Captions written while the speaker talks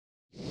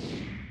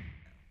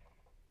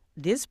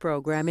This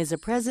program is a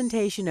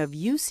presentation of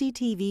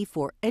UCTV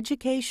for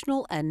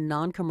educational and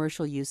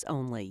non-commercial use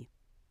only.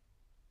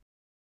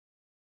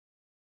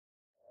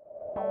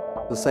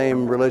 The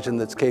same religion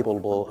that's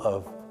capable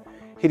of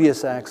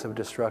hideous acts of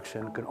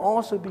destruction can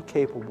also be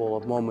capable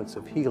of moments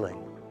of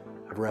healing,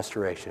 of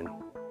restoration,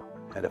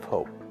 and of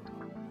hope.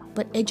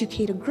 But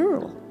educate a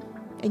girl,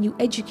 and you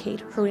educate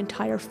her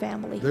entire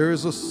family. There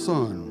is a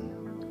sun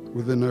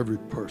within every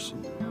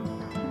person.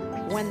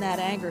 When that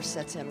anger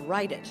sets in,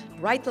 write it.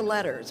 Write the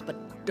letters,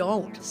 but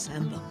don't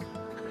send them.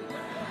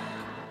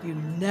 You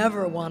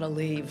never want to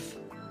leave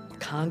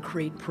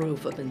concrete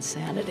proof of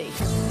insanity.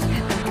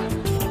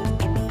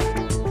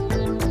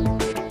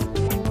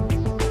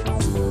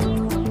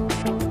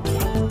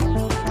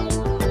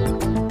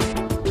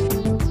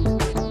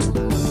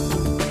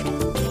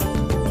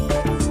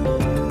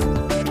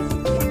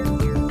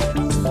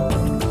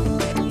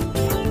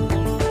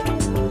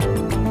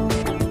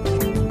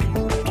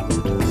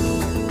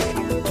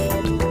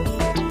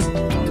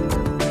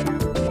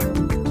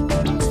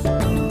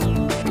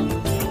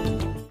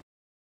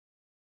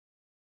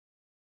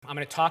 I'm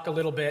going to talk a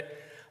little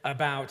bit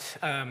about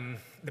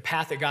the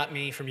path that got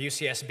me from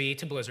UCSB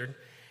to Blizzard,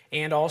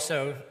 and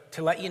also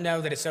to let you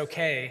know that it's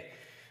okay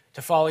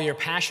to follow your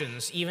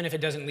passions, even if it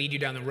doesn't lead you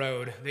down the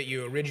road that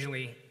you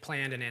originally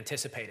planned and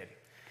anticipated.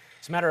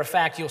 As a matter of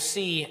fact, you'll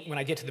see when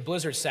I get to the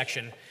Blizzard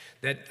section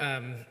that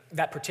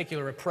that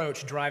particular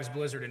approach drives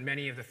Blizzard in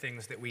many of the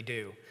things that we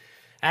do.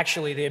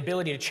 Actually, the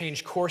ability to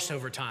change course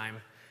over time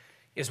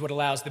is what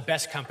allows the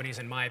best companies,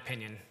 in my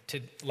opinion,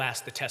 to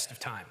last the test of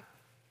time.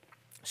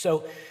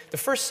 So the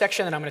first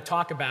section that I'm going to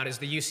talk about is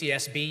the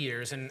UCSB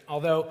years, and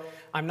although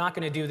I'm not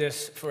going to do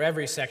this for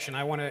every section,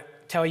 I want to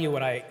tell you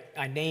what I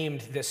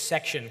named this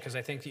section because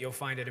I think that you'll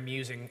find it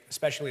amusing,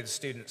 especially the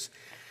students.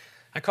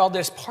 I called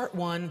this Part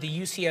 1, the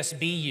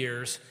UCSB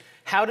years,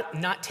 how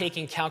not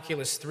taking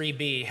Calculus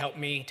 3B helped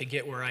me to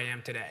get where I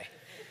am today.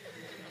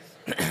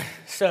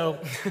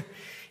 So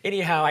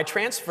anyhow, I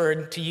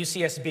transferred to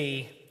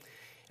UCSB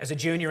as a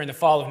junior in the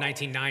fall of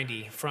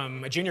 1990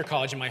 from a junior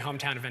college in my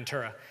hometown of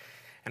Ventura.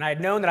 And I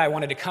had known that I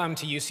wanted to come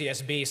to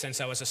UCSB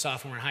since I was a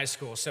sophomore in high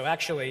school. So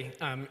actually,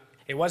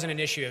 it wasn't an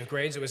issue of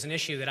grades. It was an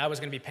issue that I was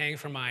going to be paying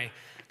for my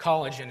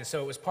college. And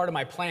so it was part of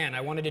my plan.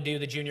 I wanted to do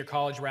the junior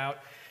college route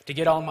to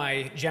get all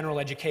my general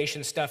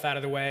education stuff out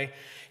of the way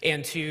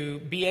and to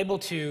be able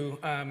to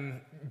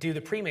do the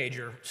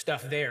pre-major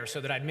stuff there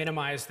so that I'd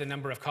minimize the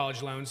number of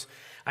college loans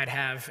I'd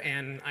have.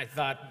 And I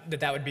thought that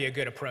that would be a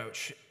good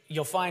approach.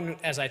 You'll find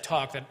as I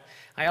talk that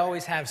I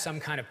always have some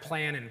kind of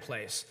plan in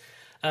place.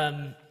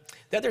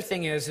 The other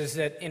thing is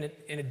that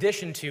in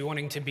addition to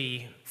wanting to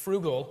be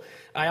frugal,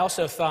 I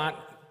also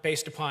thought,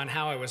 based upon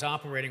how I was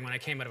operating when I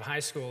came out of high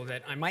school,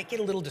 that I might get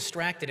a little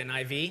distracted in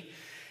IV,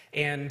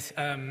 and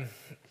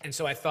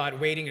so I thought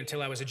waiting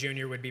until I was a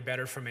junior would be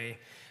better for me.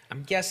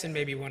 I'm guessing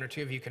maybe one or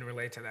two of you can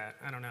relate to that.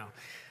 I don't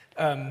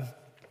know.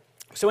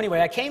 So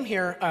anyway, I came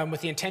here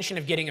with the intention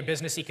of getting a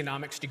business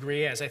economics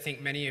degree, as I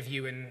think many of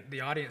you in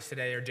the audience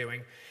today are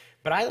doing.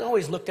 But I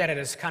always looked at it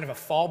as kind of a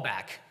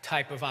fallback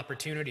type of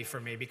opportunity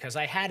for me because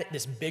I had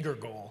this bigger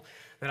goal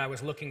that I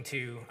was looking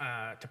to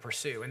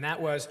pursue. And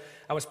that was,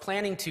 I was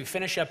planning to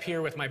finish up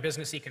here with my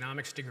business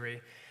economics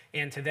degree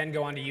and to then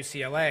go on to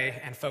UCLA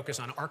and focus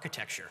on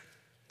architecture.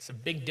 It's a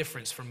big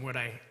difference from what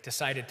I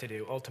decided to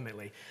do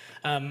ultimately.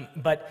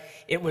 But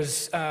it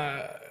was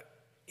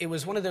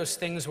one of those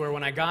things where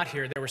when I got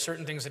here, there were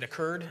certain things that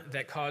occurred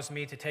that caused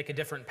me to take a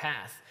different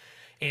path.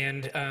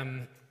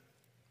 And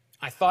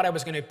I thought I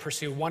was going to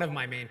pursue one of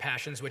my main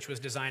passions, which was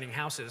designing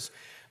houses,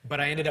 but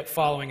I ended up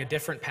following a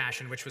different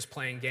passion, which was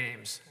playing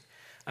games,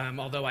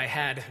 although I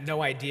had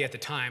no idea at the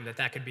time that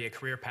that could be a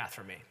career path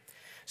for me.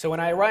 So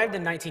when I arrived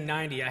in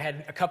 1990, I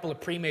had a couple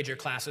of pre-major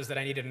classes that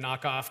I needed to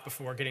knock off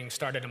before getting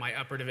started in my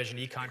upper division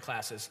econ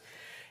classes.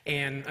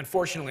 And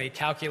unfortunately,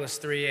 Calculus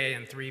 3A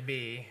and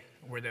 3B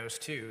were those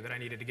two that I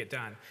needed to get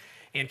done.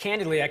 And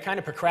candidly, I kind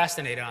of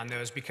procrastinated on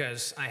those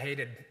because I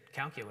hated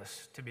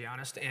calculus, to be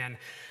honest, and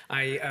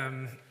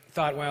I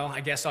thought, well,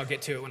 I guess I'll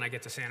get to it when I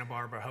get to Santa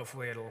Barbara.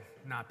 Hopefully it'll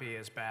not be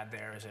as bad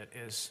there as it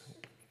is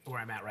where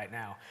I'm at right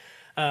now.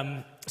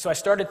 So I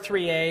started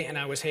 3A, and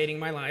I was hating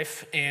my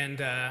life, and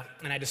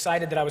I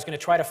decided that I was going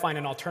to try to find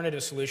an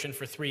alternative solution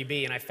for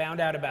 3B, and I found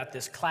out about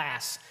this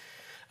class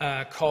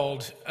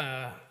called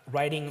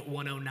Writing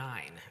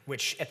 109,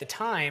 which at the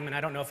time, and I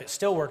don't know if it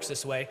still works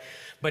this way,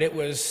 but it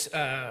was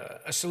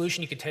a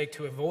solution you could take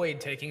to avoid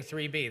taking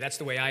 3B. That's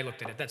the way I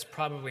looked at it. That's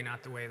probably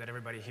not the way that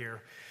everybody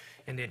here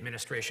in the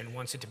administration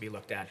wants it to be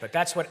looked at, but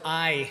that's what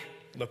I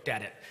looked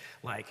at it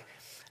like.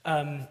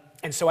 And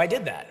so I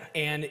did that,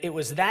 and it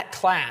was that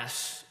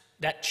class,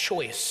 that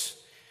choice,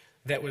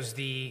 that was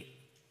the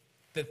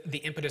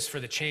impetus for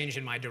the change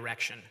in my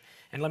direction.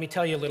 And let me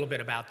tell you a little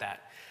bit about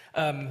that.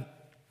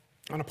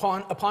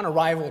 Upon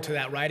arrival to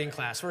that writing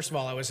class, first of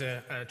all, I was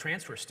a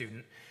transfer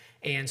student,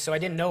 and so I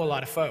didn't know a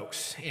lot of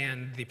folks,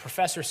 and the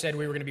professor said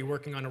we were going to be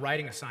working on a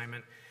writing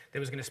assignment that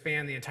was going to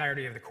span the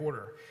entirety of the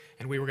quarter,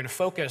 and we were going to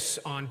focus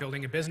on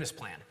building a business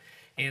plan.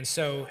 And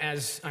so,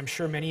 as I'm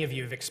sure many of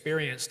you have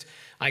experienced,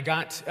 I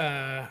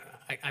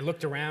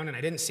looked around and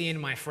I didn't see any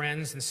of my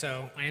friends, and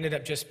so I ended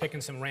up just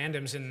picking some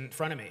randoms in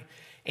front of me.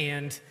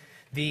 And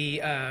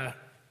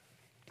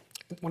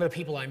one of the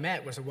people I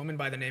met was a woman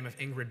by the name of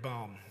Ingrid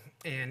Bohm.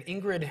 And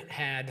Ingrid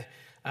had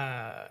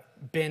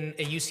been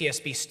a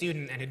UCSB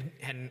student and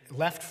had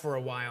left for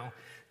a while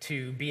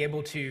to be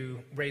able to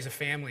raise a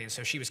family, and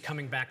so she was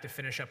coming back to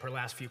finish up her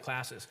last few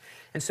classes.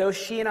 And so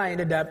she and I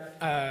ended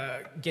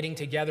up getting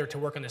together to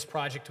work on this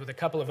project with a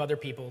couple of other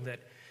people that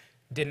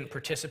didn't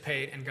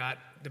participate and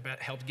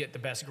helped get the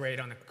best grade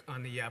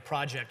on the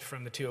project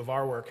from the two of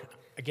our work.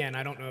 Again,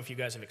 I don't know if you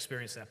guys have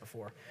experienced that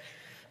before,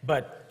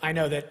 but I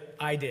know that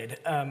I did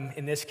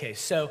in this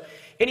case. So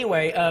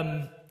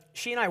anyway,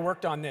 she and I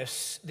worked on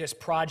this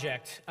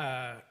project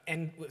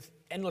and with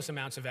endless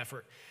amounts of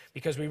effort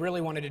because we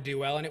really wanted to do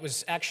well, and it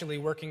was actually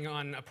working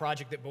on a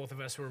project that both of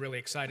us were really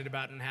excited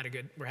about and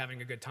were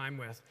having a good time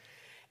with.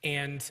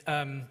 And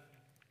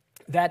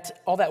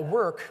all that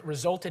work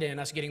resulted in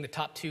us getting the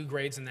top 2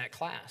 grades in that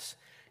class.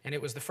 And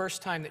it was the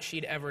first time that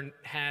she'd ever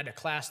had a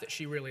class that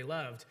she really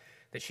loved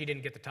that she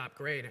didn't get the top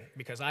grade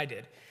because I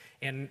did.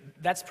 And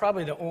that's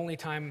probably the only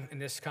time in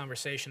this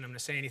conversation I'm going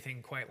to say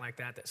anything quite like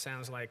that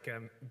sounds like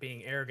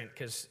being arrogant,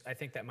 because I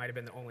think that might have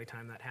been the only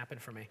time that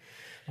happened for me.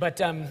 But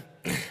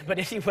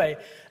anyway,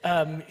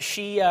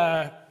 she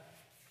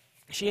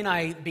and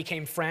I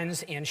became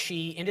friends, and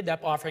she ended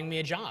up offering me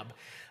a job.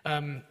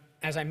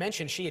 As I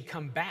mentioned, she had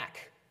come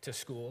back to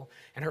school,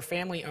 and her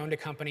family owned a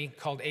company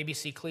called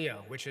ABC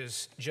Clio, which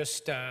is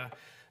just a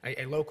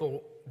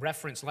local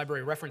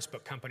library reference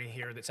book company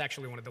here that's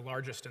actually one of the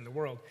largest in the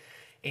world.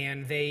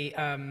 And they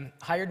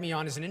hired me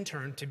on as an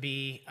intern to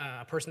be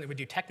a person that would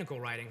do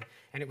technical writing.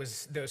 And it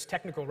was those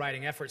technical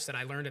writing efforts that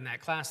I learned in that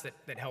class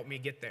that helped me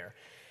get there.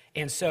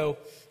 And so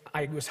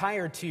I was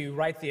hired to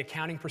write the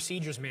accounting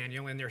procedures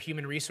manual and their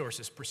human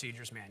resources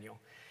procedures manual.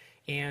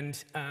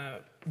 And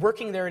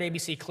working there at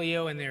ABC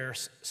Clio and their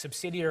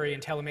subsidiary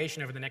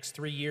Intellimation over the next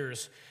 3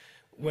 years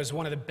was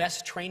one of the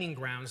best training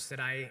grounds that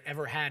I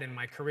ever had in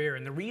my career.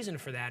 And the reason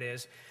for that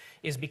is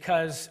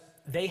because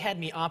they had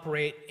me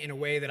operate in a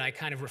way that I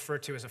kind of refer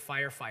to as a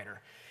firefighter.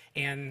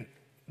 And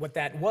what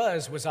that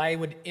was I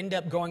would end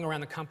up going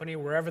around the company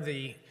wherever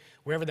the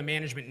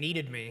management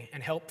needed me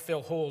and help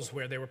fill holes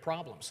where there were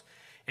problems.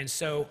 And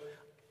so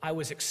I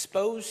was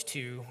exposed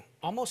to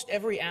almost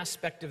every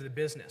aspect of the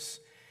business.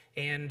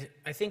 And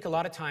I think a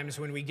lot of times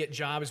when we get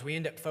jobs, we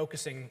end up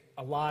focusing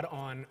a lot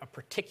on a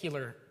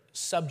particular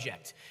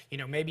subject. You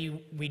know,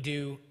 maybe we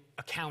do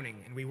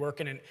accounting and we work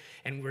in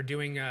and we're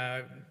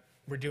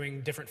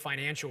doing different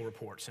financial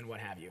reports and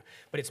what have you,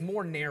 but it's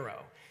more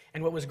narrow.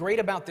 And what was great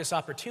about this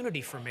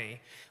opportunity for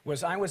me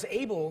was I was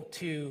able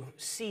to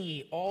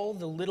see all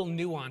the little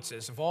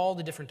nuances of all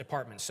the different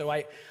departments. So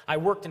I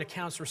worked in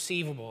accounts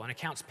receivable and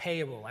accounts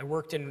payable. I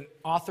worked in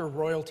author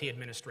royalty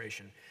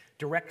administration,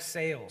 direct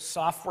sales,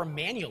 software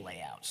manual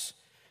layouts,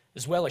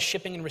 as well as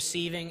shipping and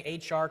receiving,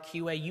 HR,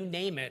 QA, you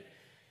name it,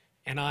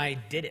 and I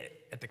did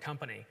it at the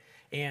company.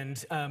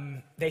 And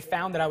they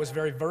found that I was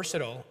very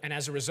versatile, and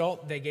as a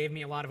result, they gave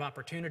me a lot of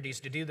opportunities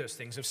to do those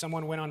things. If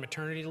someone went on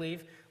maternity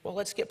leave, well,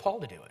 let's get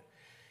Paul to do it.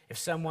 If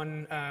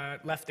someone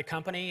left the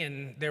company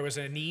and there was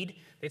a need,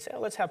 they'd say, oh,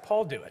 let's have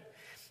Paul do it.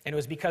 And it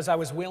was because I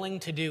was willing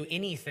to do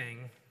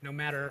anything, no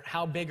matter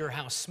how big or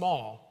how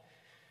small,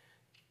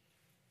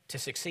 to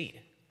succeed.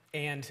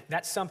 And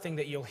that's something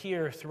that you'll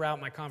hear throughout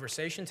my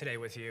conversation today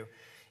with you,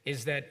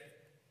 is that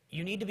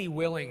you need to be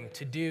willing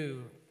to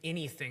do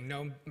anything,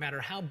 no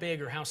matter how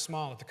big or how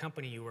small at the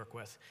company you work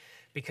with,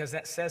 because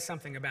that says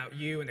something about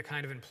you and the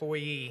kind of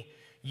employee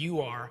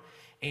you are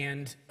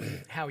and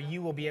how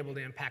you will be able to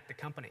impact the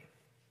company.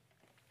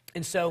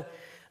 And so,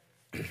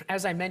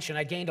 as I mentioned,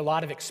 I gained a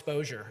lot of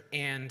exposure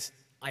and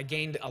I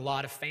gained a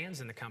lot of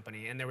fans in the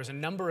company, and there was a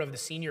number of the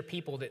senior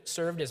people that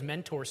served as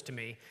mentors to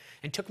me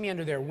and took me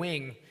under their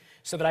wing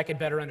so that I could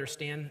better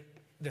understand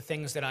the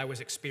things that I was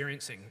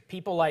experiencing.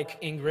 People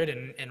like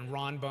Ingrid and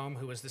Ron Bohm,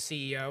 who was the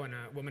CEO, and a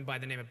woman by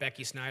the name of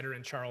Becky Snyder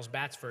and Charles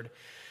Batsford.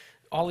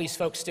 All these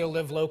folks still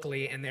live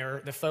locally, and they're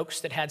the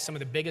folks that had some of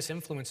the biggest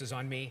influences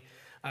on me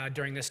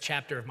during this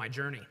chapter of my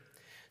journey.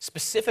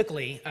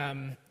 Specifically,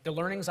 the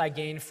learnings I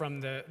gained from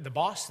the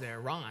boss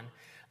there, Ron,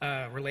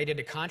 related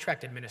to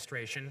contract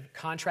administration,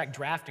 contract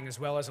drafting, as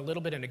well as a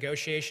little bit of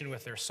negotiation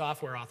with their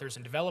software authors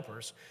and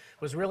developers,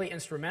 was really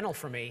instrumental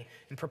for me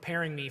in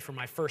preparing me for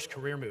my first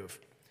career move.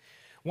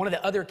 One of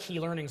the other key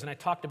learnings, and I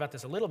talked about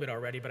this a little bit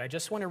already, but I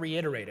just want to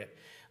reiterate it.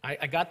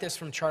 I got this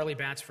from Charlie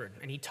Batsford,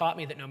 and he taught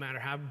me that no matter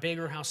how big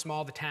or how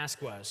small the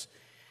task was,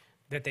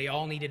 that they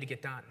all needed to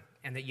get done,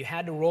 and that you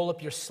had to roll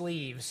up your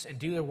sleeves and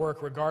do the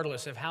work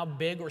regardless of how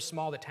big or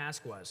small the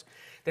task was.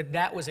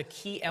 That was a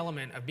key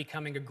element of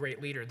becoming a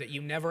great leader, that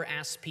you never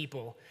asked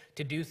people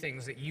to do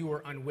things that you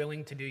were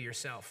unwilling to do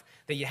yourself,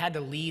 that you had to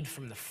lead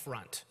from the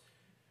front.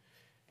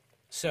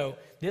 So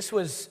this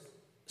was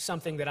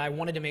something that I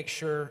wanted to make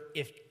sure,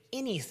 if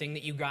anything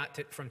that you got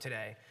from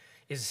today,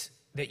 is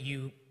that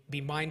you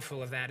be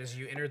mindful of that as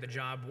you enter the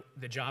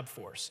job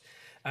force.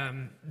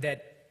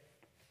 That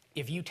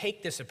if you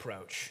take this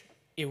approach,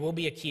 it will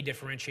be a key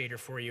differentiator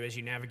for you as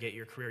you navigate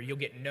your career. You'll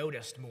get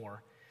noticed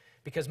more.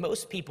 Because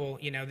most people,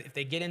 you know, if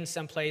they get in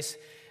someplace,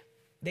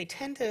 they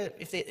tend to,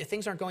 if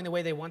things aren't going the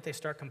way they want, they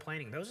start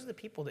complaining. Those are the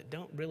people that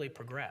don't really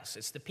progress.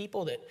 It's the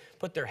people that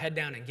put their head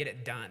down and get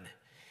it done.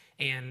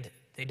 And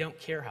they don't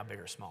care how big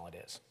or small it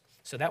is.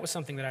 So that was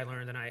something that I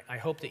learned, and I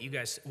hope that you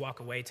guys walk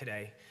away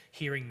today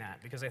hearing that,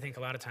 because I think a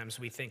lot of times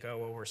we think, oh,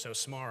 well, we're so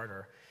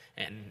smart,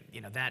 and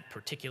you know, that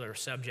particular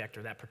subject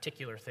or that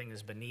particular thing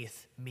is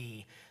beneath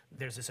me.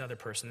 There's this other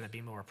person that'd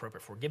be more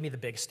appropriate for. Give me the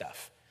big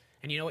stuff.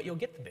 And you know what? You'll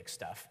get the big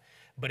stuff.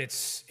 But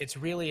it's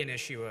really an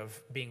issue of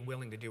being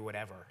willing to do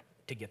whatever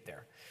to get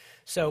there.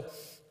 So,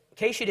 in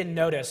case you didn't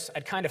notice,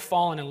 I'd kind of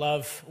fallen in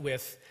love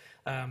with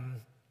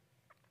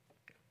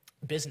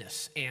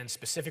business, and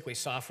specifically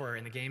software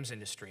in the games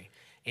industry.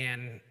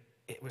 And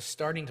it was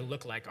starting to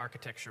look like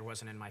architecture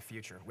wasn't in my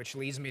future, which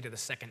leads me to the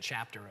second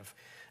chapter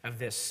of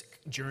this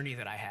journey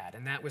that I had,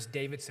 and that was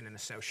Davidson and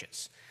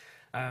Associates.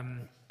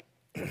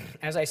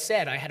 As I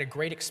said, I had a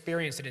great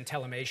experience at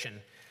Intellimation,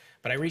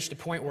 but I reached a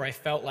point where I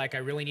felt like I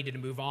really needed to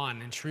move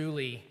on and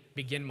truly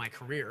begin my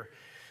career.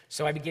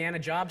 So I began a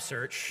job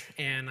search,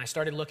 and I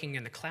started looking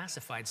in the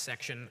classified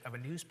section of a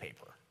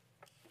newspaper.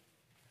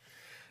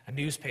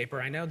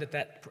 I know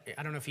that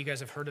I don't know if you guys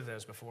have heard of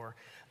those before,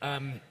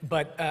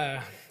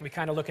 but we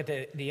kind of look at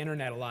the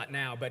internet a lot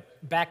now.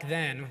 But back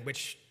then,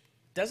 which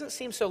doesn't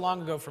seem so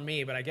long ago for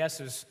me, but I guess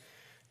is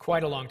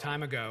quite a long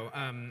time ago,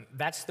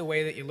 that's the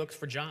way that you looked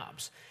for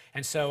jobs.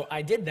 And so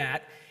I did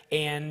that,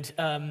 and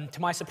to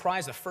my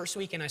surprise, the first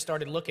weekend I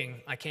started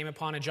looking, I came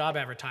upon a job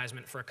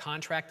advertisement for a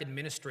contract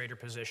administrator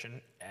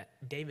position at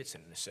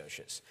Davidson &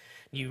 Associates.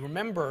 You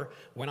remember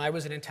when I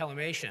was at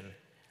Intellimation,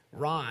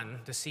 Ron,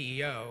 the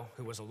CEO,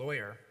 who was a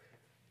lawyer,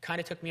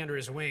 kind of took me under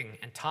his wing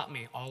and taught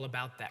me all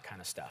about that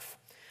kind of stuff.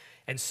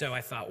 And so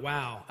I thought,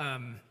 wow,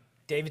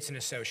 Davidson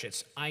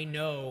Associates, I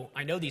know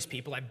these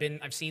people.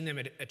 I've seen them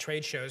at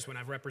trade shows when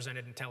I've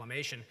represented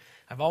Intellimation.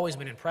 I've always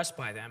been impressed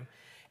by them.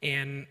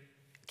 And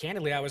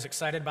candidly, I was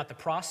excited about the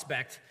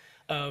prospect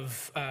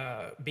of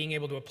being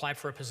able to apply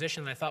for a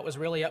position that I thought was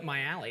really up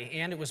my alley.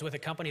 And it was with a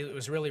company that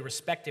was really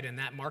respected in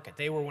that market.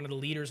 They were one of the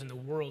leaders in the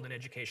world in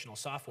educational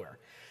software.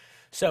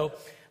 So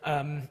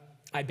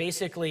I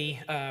basically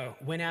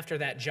went after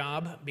that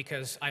job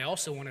because I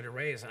also wanted a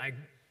raise.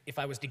 If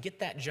I was to get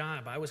that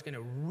job, I was going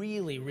to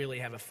really, really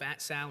have a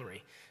fat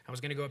salary. I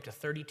was going to go up to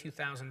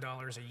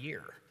 $32,000 a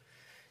year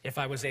if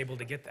I was able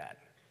to get that.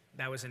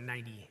 That was in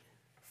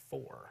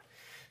 '94.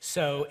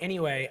 So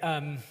anyway,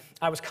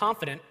 I was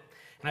confident,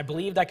 and I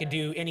believed I could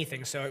do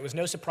anything. So it was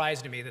no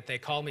surprise to me that they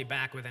called me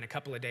back within a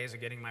couple of days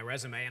of getting my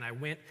resume, and I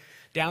went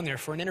down there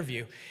for an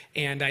interview.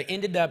 And I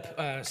ended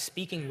up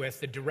speaking with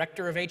the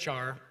director of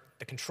HR,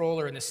 the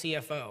controller, and the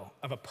CFO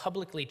of a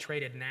publicly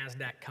traded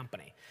NASDAQ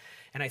company.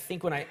 And I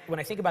think when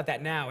I think about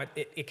that now,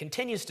 it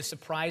continues to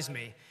surprise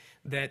me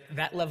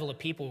that level of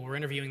people were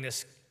interviewing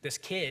this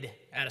kid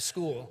out of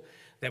school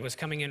that was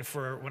coming in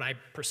for what I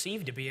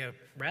perceived to be a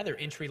rather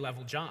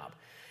entry-level job.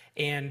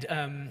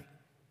 And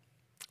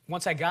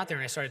once I got there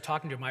and I started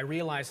talking to them, I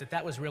realized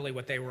that was really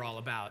what they were all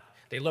about.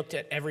 They looked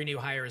at every new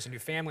hire as a new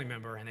family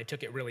member, and they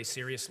took it really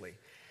seriously.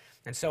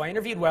 And so I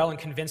interviewed well and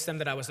convinced them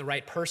that I was the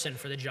right person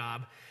for the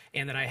job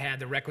and that I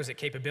had the requisite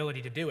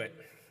capability to do it.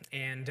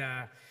 And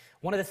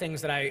one of the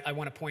things that I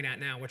want to point out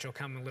now, which will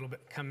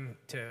come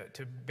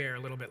to bear a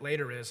little bit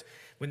later, is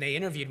when they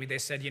interviewed me, they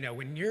said, you know,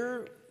 when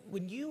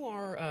you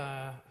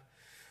are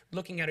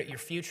looking at your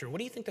future, what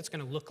do you think that's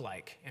going to look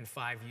like in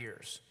 5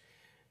 years?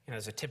 You know,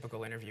 as a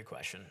typical interview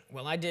question.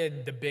 Well, I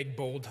did the big,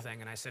 bold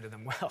thing, and I said to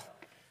them, well,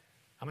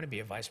 I'm going to be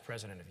a vice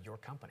president of your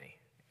company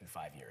in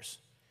 5 years.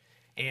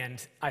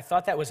 And I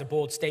thought that was a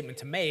bold statement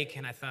to make,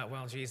 and I thought,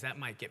 well, geez, that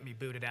might get me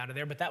booted out of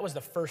there. But that was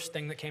the first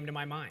thing that came to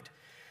my mind,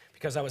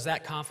 because I was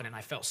that confident.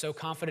 I felt so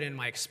confident in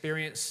my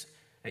experience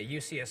at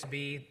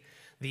UCSB,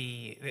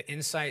 the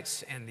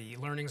insights and the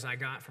learnings I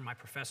got from my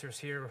professors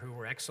here, who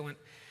were excellent.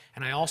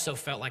 And I also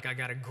felt like I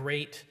got a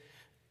great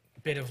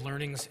bit of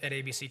learnings at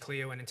ABC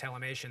Clio and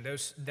Intellimation.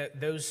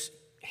 Those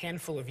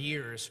handful of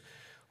years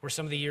were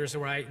some of the years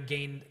where I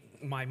gained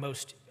my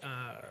most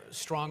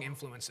strong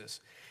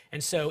influences.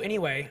 And so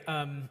anyway,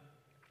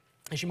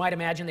 as you might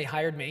imagine, they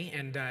hired me,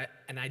 and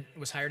I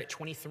was hired at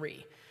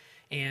 23.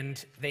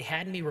 And they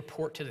had me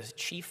report to the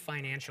chief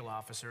financial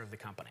officer of the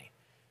company.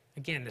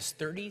 Again, this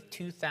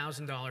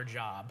 $32,000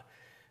 job,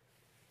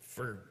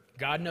 for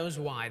God knows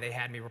why, they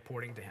had me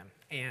reporting to him.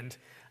 And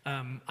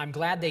I'm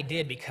glad they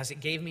did, because it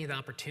gave me the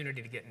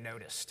opportunity to get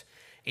noticed.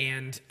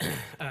 And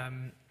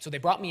so they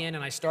brought me in,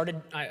 and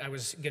I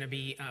was going to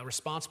be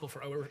responsible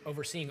for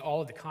overseeing all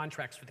of the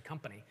contracts for the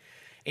company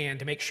and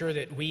to make sure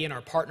that we and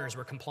our partners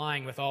were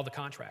complying with all the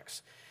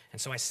contracts. And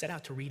so I set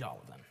out to read all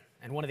of them.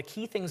 And one of the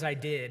key things I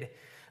did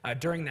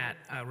during that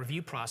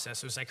review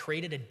process was I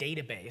created a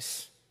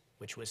database,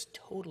 which was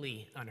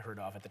totally unheard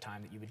of at the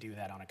time that you would do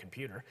that on a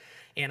computer.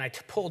 And I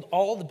pulled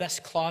all the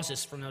best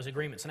clauses from those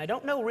agreements. And I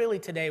don't know really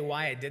today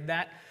why I did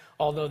that,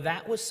 although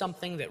that was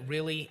something that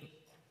really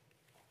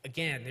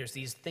again, there's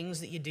these things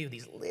that you do,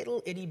 these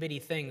little itty-bitty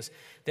things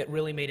that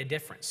really made a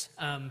difference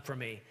for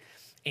me.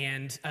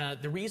 And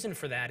the reason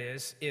for that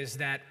is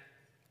that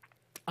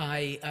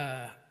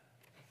I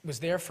was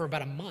there for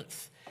about a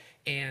month,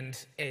 and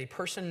a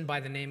person by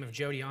the name of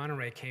Jody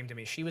Honore came to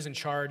me. She was in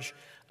charge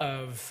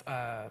of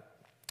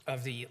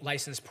the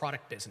licensed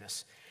product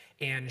business,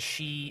 and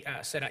she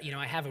said, you know,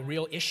 I have a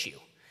real issue,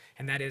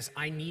 and that is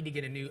I need to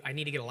get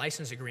a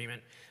license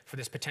agreement for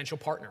this potential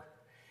partner,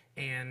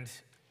 and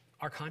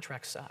our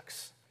contract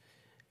sucks,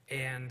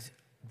 and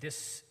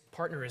this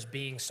partner is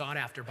being sought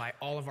after by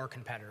all of our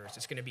competitors.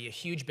 It's going to be a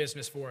huge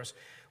business for us.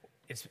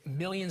 It's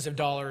millions of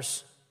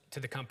dollars to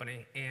the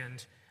company,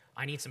 and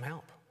I need some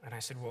help. And I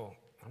said, well,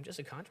 I'm just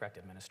a contract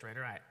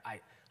administrator.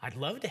 I'd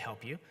love to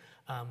help you,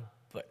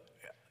 but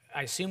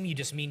I assume you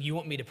just mean you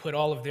want me to put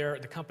all of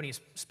the company's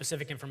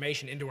specific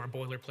information into our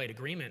boilerplate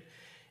agreement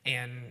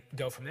and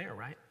go from there,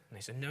 right? And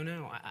they said,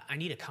 no, I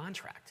need a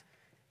contract,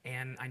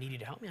 and I need you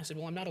to help me. I said,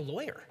 well, I'm not a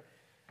lawyer.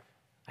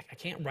 I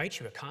can't write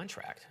you a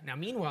contract. Now,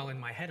 meanwhile, in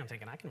my head, I'm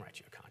thinking, I can write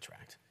you a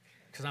contract,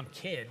 because I'm a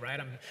kid, right?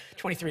 I'm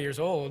 23 years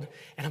old,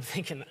 and I'm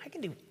thinking, I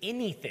can do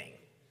anything.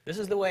 This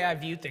is the way I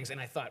viewed things, and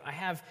I thought, I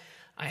have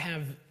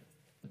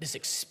this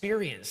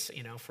experience,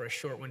 you know, for a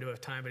short window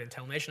of time at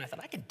Intellimation. I thought,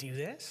 I could do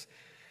this.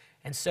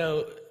 And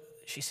so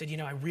she said, you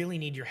know, I really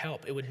need your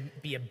help. It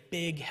would be a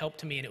big help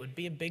to me, and it would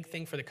be a big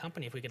thing for the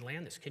company if we could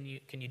land this. Can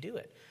you do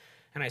it?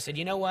 And I said,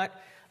 you know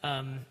what?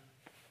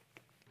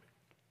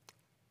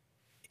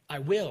 I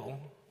will,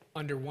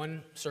 under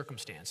one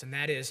circumstance, and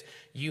that is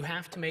you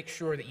have to make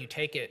sure that you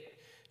take it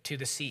to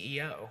the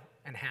CEO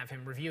and have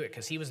him review it,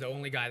 because he was the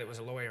only guy that was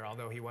a lawyer,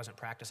 although he wasn't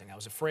practicing. I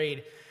was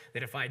afraid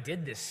that if I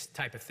did this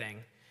type of thing,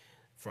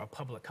 for a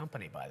public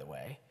company, by the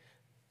way,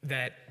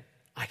 that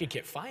I could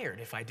get fired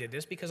if I did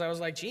this, because I was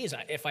like, geez,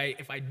 if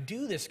I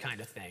do this kind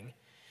of thing,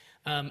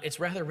 it's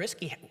rather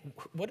risky.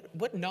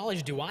 What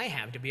knowledge do I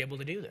have to be able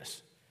to do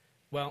this?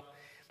 Well,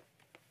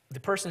 the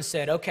person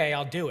said, okay,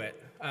 I'll do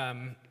it.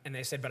 And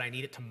they said, but I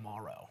need it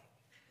tomorrow.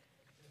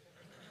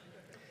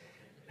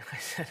 I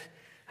said,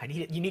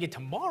 you need it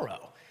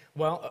tomorrow?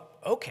 Well,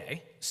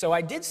 okay. So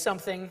I did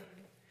something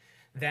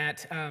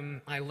that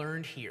I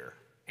learned here,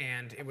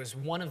 and it was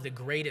one of the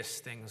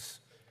greatest things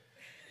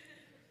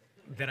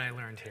that I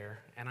learned here.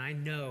 And I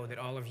know that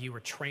all of you are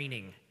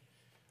training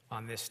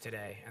on this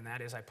today, and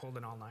that is I pulled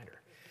an all-nighter.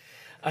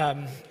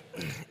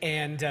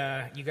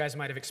 You guys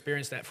might have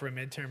experienced that for a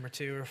midterm or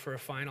two or for a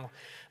final.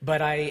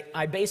 But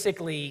I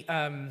basically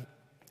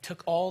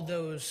took all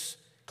those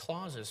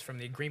clauses from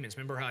the agreements.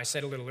 Remember how I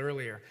said a little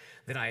earlier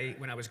that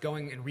when I was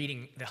going and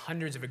reading the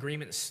hundreds of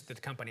agreements that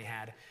the company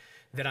had,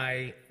 that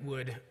I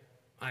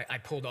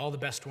pulled all the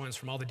best ones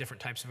from all the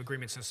different types of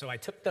agreements. And so I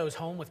took those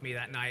home with me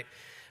that night.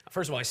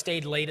 First of all, I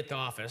stayed late at the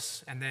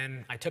office, and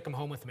then I took them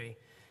home with me,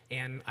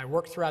 and I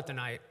worked throughout the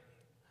night.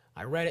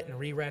 I read it and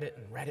reread it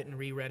and read it and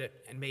reread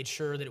it and made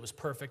sure that it was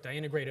perfect. I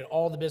integrated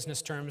all the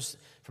business terms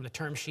from the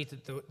term sheet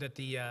that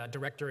the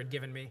director had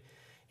given me.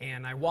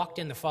 And I walked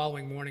in the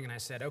following morning and I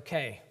said,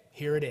 okay,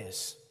 here it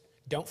is.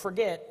 Don't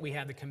forget we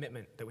had the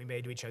commitment that we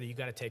made to each other. You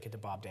got to take it to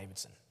Bob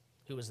Davidson,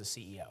 who was the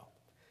CEO.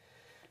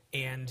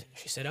 And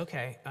she said,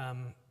 okay,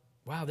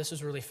 wow, this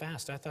is really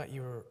fast. I thought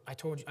you were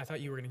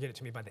going to get it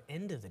to me by the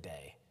end of the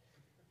day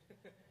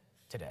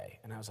today.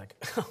 And I was like,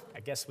 oh,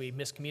 I guess we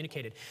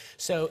miscommunicated.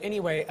 So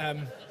anyway,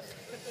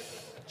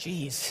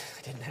 geez,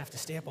 I didn't have to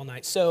stay up all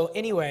night. So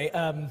anyway,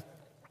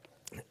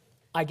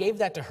 I gave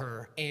that to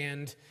her,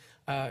 and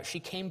she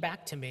came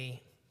back to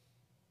me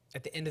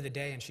at the end of the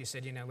day, and she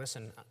said, you know,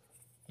 listen,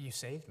 you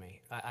saved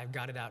me. I've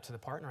got it out to the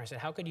partner. I said,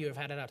 how could you have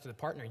had it out to the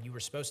partner? You were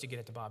supposed to get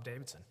it to Bob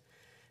Davidson.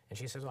 And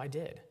she said, well, I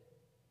did.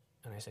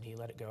 And I said, he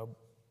let it go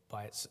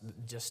by its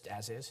just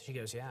as is? She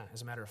goes, yeah.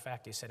 As a matter of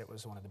fact, he said it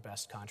was one of the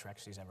best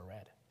contracts he's ever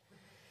read.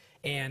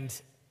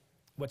 And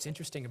what's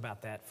interesting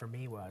about that for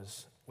me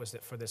was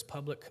that for this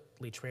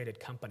publicly traded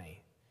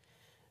company,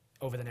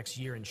 over the next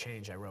year and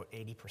change, I wrote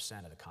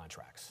 80% of the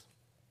contracts.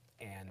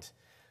 And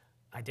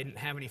I didn't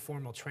have any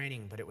formal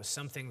training, but it was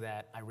something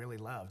that I really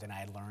loved, and I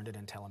had learned at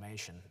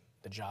Intellimation,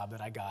 the job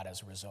that I got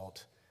as a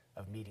result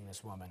of meeting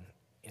this woman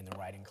in the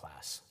writing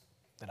class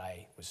that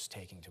I was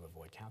taking to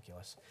avoid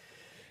calculus.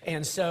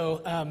 And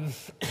so,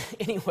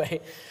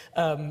 anyway,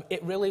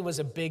 it really was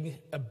a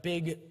big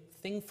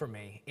thing for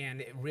me,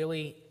 and it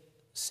really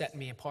set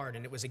me apart.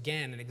 And it was,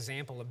 again, an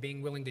example of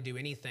being willing to do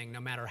anything, no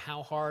matter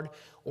how hard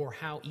or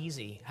how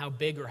easy, how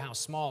big or how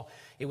small.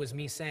 It was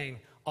me saying,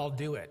 I'll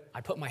do it.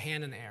 I put my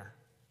hand in the air.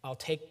 I'll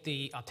take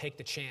the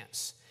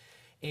chance.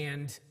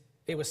 And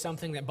it was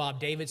something that Bob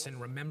Davidson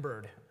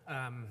remembered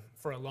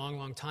for a long,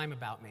 long time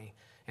about me.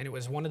 And it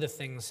was one of the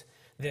things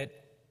that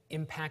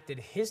impacted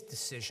his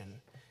decision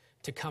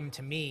to come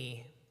to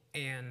me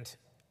and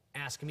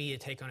ask me to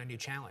take on a new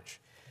challenge.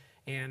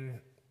 And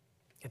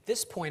at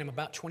this point, I'm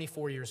about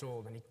 24 years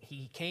old, and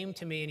he came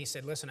to me and he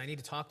said, listen, I need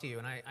to talk to you,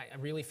 and I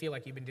really feel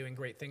like you've been doing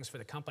great things for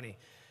the company,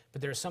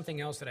 but there's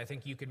something else that I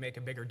think you could make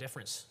a bigger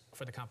difference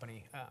for the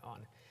company on.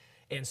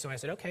 And so I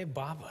said, okay,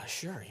 Bob,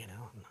 sure, you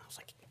know. And I was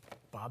like,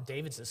 Bob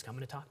Davidson's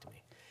coming to talk to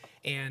me.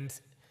 And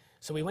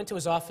So we went to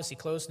his office, he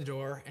closed the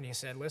door, and he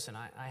said, listen,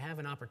 I have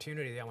an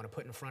opportunity that I want to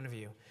put in front of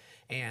you,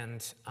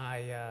 and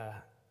I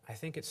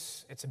think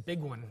it's a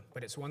big one,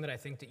 but it's one that I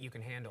think that you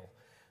can handle.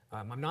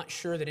 I'm not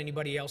sure that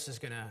anybody else is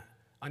going to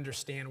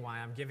understand why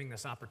I'm giving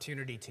this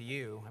opportunity to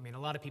you. I mean, a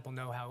lot of people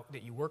know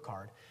that you work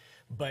hard,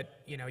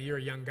 but you're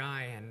a young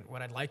guy, and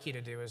what I'd like you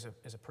to do is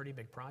a pretty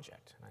big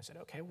project. And I said,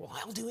 okay, well,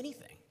 I'll do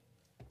anything.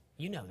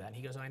 You know that. And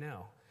he goes, I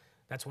know.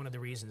 That's one of the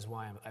reasons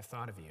why I've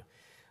thought of you.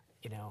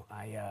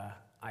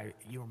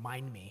 You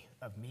remind me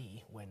of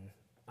me when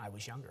I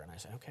was younger. And I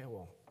said, okay,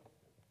 well,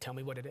 tell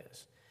me what it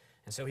is.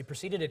 And so he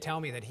proceeded to tell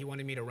me that he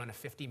wanted me to run a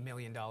 $50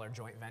 million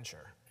joint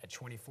venture at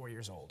 24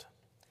 years old.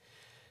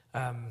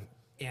 And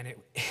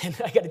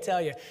I got to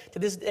tell you, to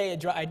this day,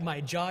 my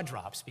jaw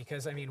drops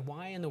because, I mean,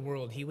 why in the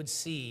world he would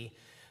see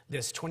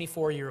this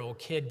 24-year-old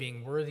kid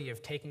being worthy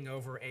of taking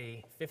over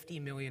a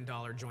 $50 million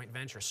joint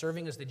venture,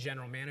 serving as the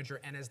general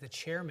manager and as the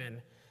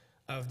chairman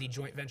of the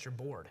joint venture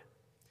board.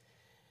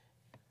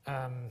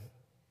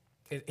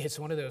 It's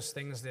one of those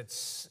things that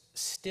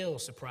still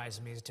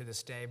surprises me to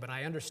this day, but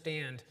I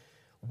understand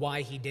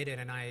why he did it,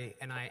 and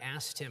I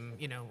asked him,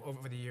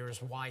 over the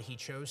years why he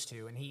chose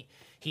to, and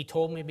he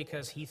told me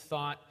because he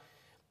thought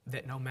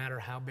that no matter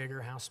how big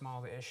or how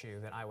small the issue,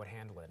 that I would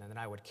handle it, and that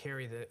I would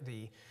carry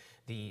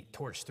the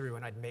torch through,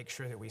 and I'd make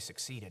sure that we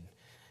succeeded.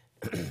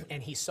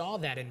 And he saw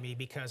that in me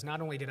because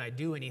not only did I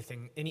do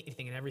anything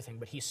and everything,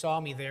 but he saw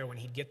me there when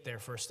he'd get there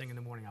first thing in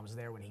the morning. I was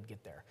there when he'd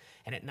get there.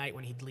 And at night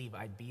when he'd leave,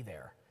 I'd be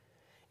there.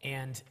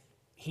 And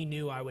he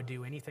knew I would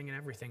do anything and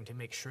everything to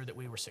make sure that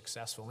we were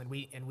successful. And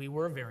we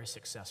were very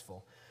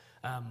successful.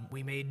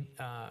 We made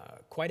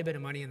quite a bit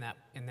of money in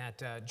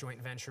that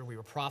joint venture. We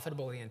were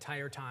profitable the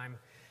entire time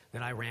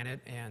that I ran it,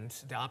 and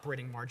the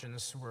operating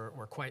margins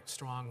were quite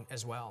strong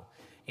as well.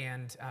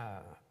 And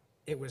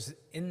it was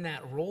in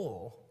that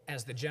role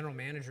as the general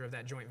manager of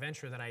that joint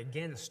venture that I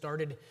again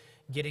started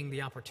getting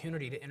the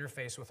opportunity to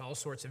interface with all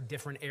sorts of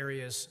different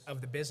areas of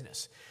the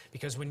business.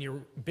 Because when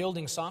you're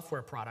building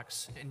software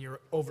products and you're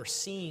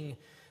overseeing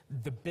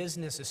the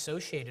business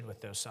associated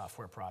with those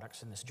software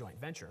products in this joint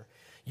venture,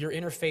 you're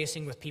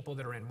interfacing with people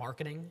that are in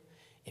marketing,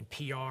 in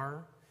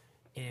PR,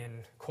 in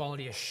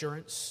quality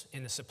assurance,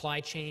 in the supply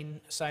chain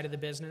side of the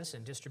business,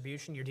 and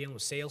distribution. You're dealing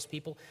with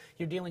salespeople.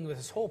 You're dealing with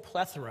this whole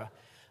plethora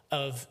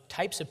of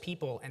types of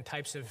people and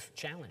types of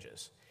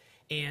challenges.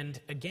 And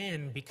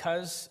again,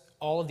 because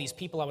all of these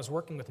people I was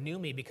working with knew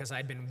me, because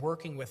I'd been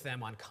working with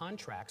them on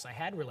contracts, I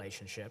had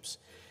relationships,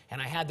 and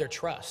I had their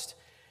trust.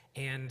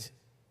 And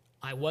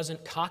I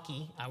wasn't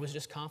cocky, I was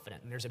just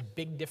confident. And there's a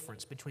big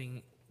difference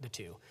between the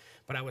two.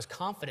 But I was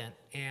confident,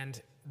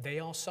 and they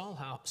all saw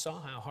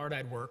how hard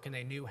I'd work, and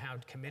they knew how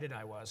committed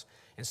I was.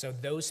 And so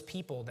those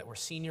people that were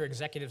senior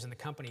executives in the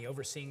company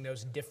overseeing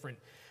those different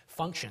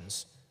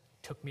functions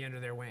took me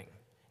under their wing.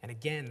 And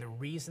again, the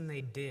reason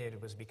they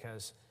did was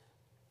because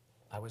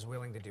I was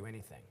willing to do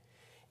anything.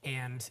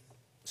 And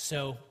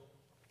so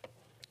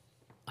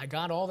I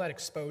got all that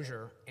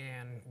exposure,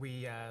 and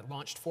we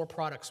launched 4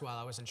 products while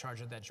I was in charge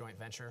of that joint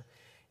venture.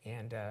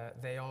 And a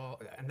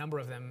number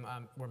of them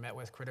were met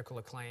with critical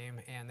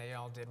acclaim, and they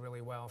all did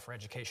really well for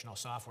educational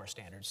software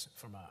standards.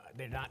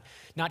 They're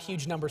not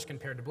huge numbers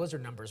compared to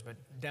Blizzard numbers, but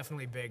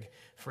definitely big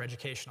for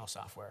educational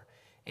software.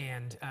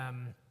 And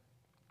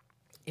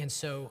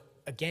so,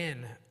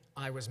 again,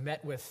 I was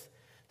met with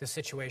the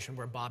situation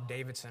where Bob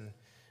Davidson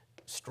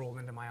strolled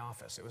into my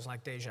office. It was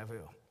like deja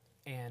vu.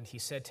 And he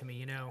said to me,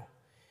 you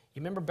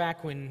remember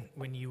back when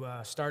you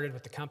started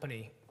with the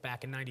company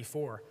back in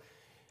 '94,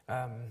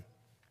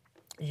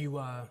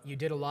 you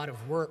did a lot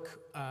of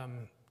work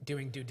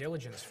doing due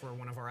diligence for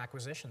one of our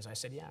acquisitions. I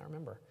said, yeah, I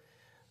remember.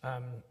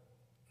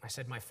 I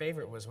said, my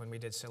favorite was when we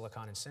did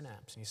Silicon and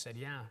Synapse. And he said,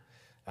 yeah,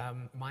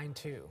 mine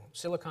too.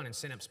 Silicon and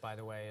Synapse, by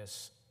the way,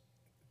 is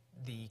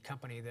the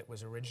company that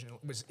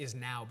is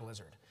now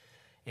Blizzard.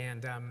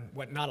 And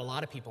what not a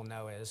lot of people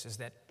know is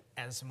that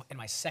in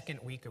my second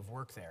week of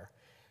work there,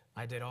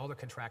 I did all the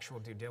contractual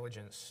due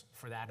diligence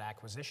for that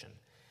acquisition.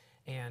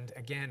 And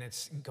again,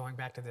 it's going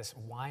back to this,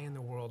 why in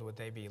the world would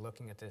they be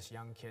looking at this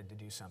young kid to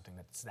do something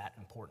that's that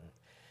important?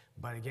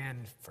 But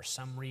again, for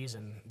some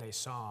reason, they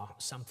saw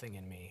something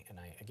in me, and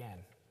again,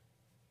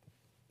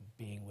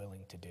 being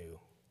willing to do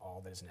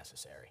all that is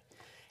necessary.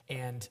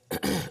 And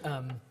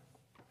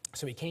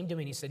so he came to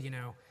me and he said,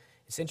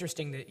 it's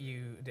interesting that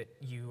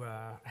you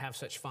have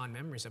such fond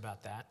memories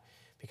about that,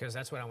 because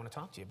that's what I want to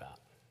talk to you about.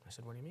 I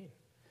said, what do you mean?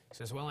 He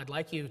says, well, I'd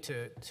like you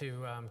to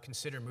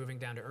consider moving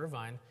down to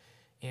Irvine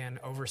and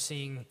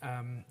overseeing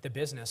the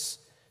business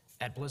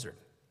at Blizzard.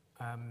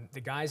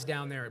 The guys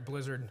down there at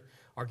Blizzard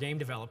are game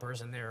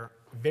developers, and they're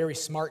very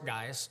smart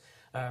guys.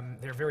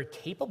 They're very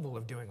capable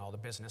of doing all the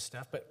business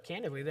stuff, but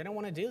candidly, they don't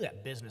want to do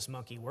that business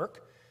monkey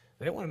work.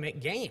 They don't want to make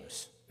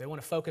games. They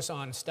want to focus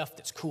on stuff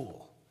that's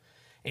cool.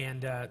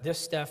 And this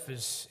stuff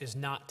is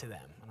not to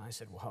them. And I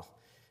said, well,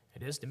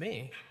 it is to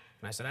me.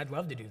 And I said, I'd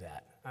love to do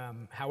that.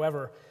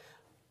 However,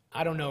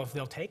 I don't know if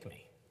they'll take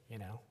me,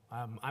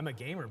 I'm a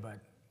gamer, but,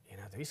 you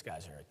know, these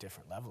guys are a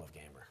different level of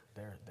gamer.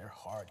 They're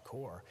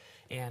hardcore,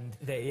 and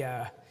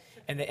we're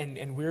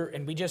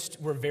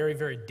very,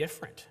 very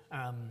different.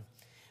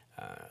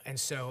 And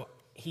so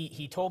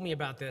he told me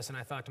about this, and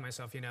I thought to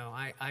myself, you know,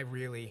 I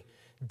really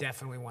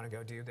definitely want to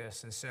go do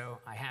this. And so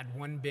I had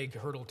one big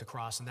hurdle to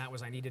cross, and that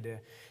was I needed to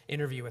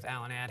interview with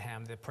Alan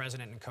Adham, the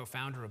president and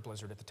co-founder of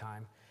Blizzard at the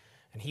time.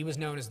 And he was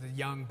known as the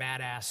young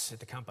badass at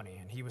the company,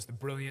 and he was the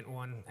brilliant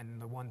one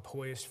and the one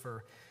poised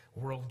for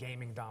world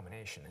gaming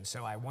domination. And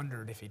so I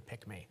wondered if he'd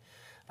pick me.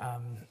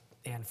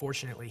 And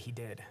fortunately, he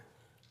did.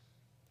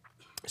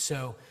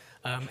 So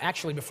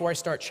actually, before I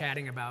start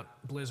chatting about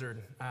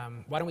Blizzard,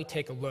 why don't we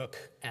take a look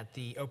at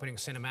the opening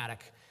cinematic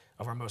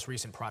of our most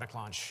recent product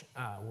launch,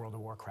 World of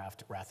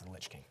Warcraft: Wrath of the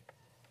Lich King.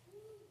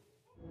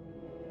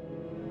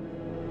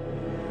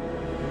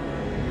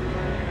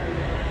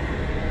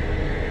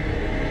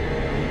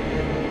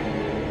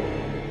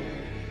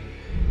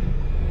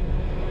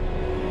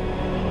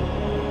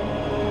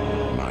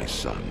 My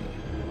son,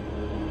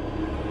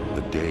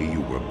 the day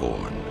you were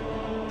born,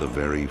 the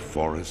very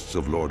forests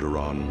of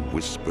Lordaeron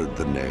whispered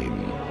the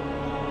name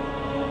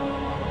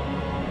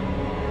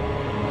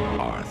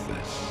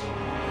Arthas.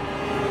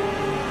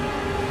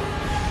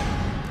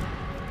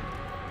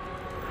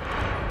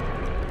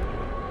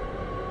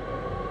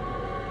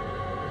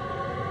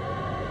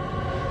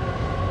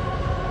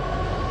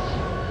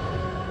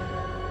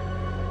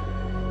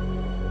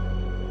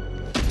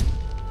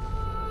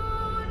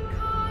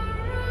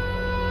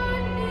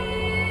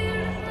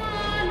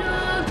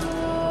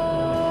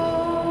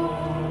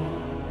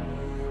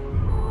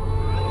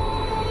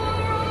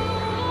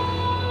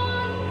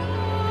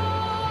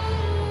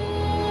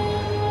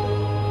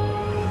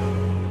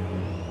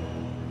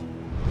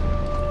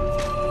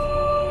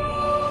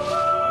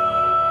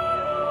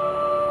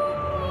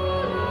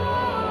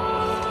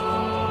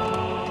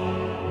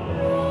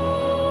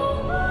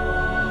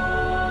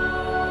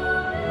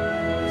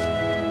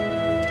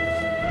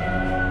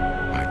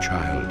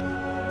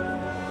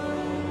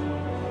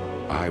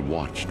 I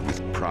watched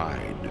with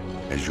pride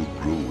as you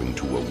grew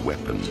into a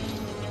weapon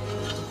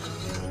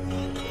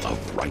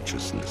of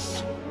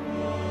righteousness.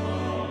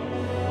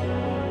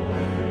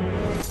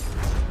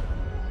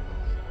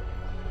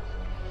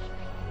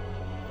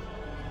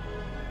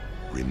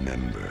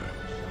 Remember,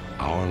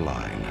 our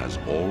line has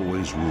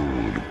always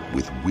ruled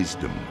with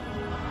wisdom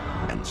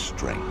and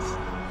strength.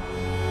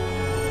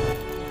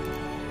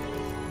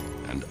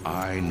 And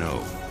I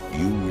know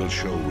you will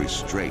show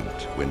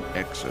restraint when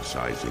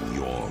exercising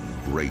your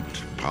great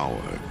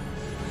power.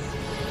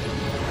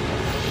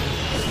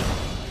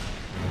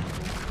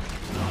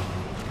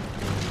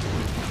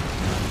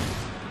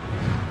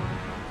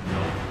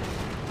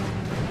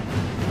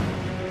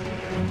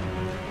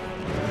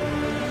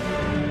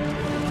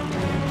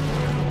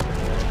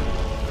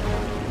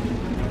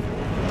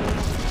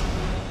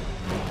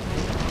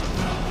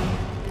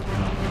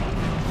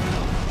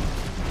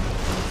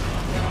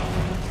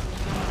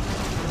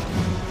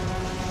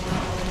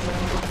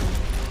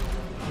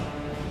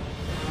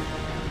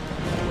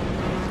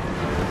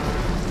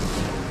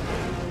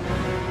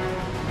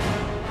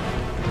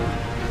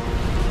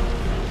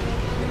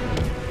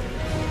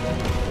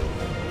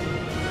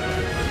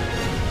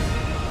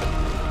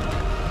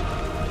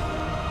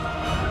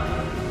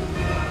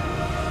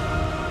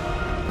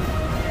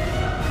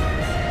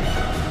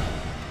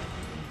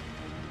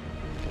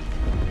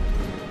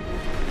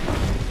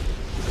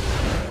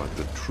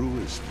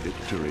 Truest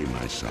victory,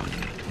 my son,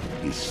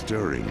 is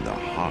stirring the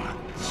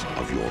hearts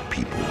of your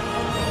people.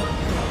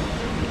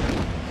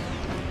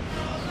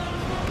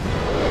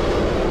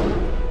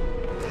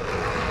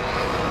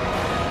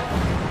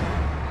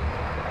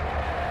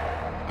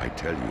 I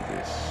tell you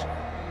this,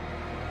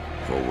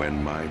 for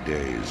when my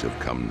days have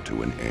come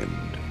to an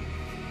end,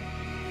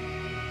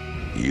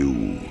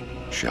 you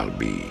shall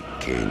be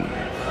king.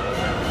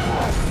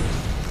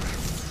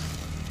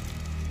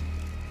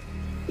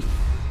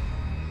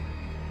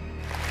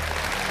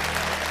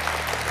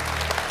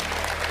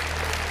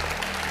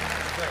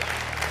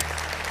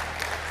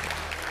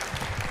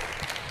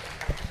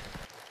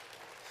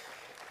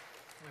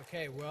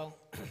 Okay, well,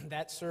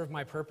 that served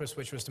my purpose,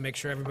 which was to make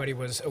sure everybody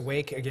was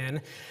awake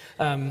again.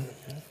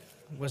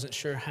 Wasn't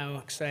sure how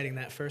exciting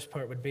that first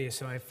part would be,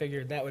 so I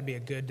figured that would be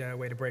a good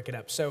way to break it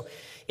up. So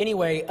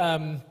anyway,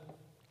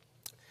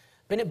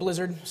 been at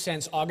Blizzard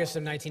since August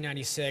of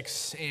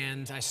 1996,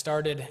 and I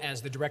started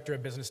as the Director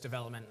of Business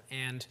Development.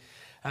 And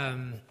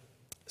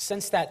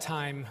since that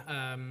time,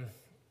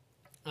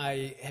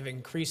 I have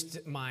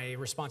increased my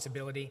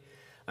responsibility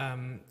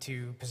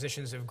to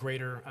positions of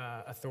greater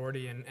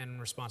authority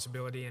and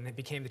responsibility, and it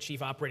became the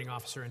Chief Operating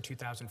Officer in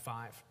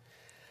 2005.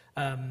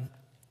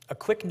 A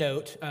quick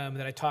note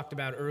that I talked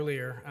about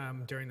earlier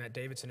during that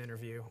Davidson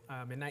interview,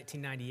 in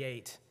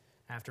 1998,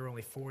 after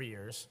only 4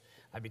 years,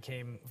 I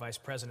became Vice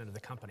President of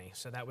the company.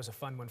 So that was a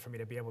fun one for me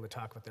to be able to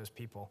talk with those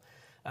people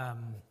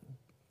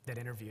that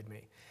interviewed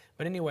me.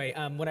 But anyway,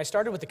 when I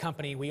started with the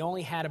company, we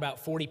only had about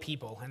 40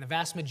 people, and the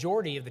vast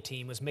majority of the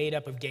team was made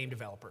up of game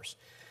developers.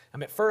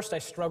 At first, I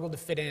struggled to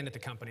fit in at the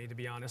company, to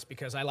be honest,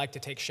 because I like to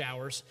take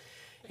showers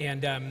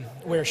and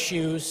wear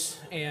shoes,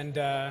 and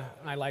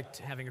I liked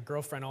having a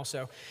girlfriend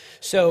also.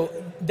 So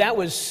that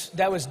was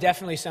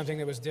definitely something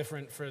that was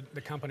different for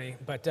the company.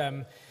 But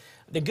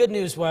the good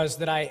news was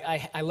that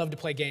I love to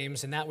play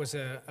games, and that was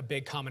a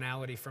big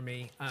commonality for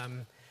me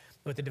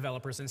with the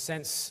developers. And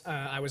since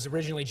I was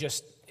originally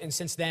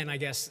since then, I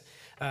guess,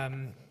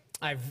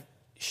 I've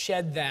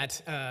shed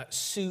that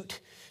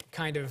suit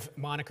kind of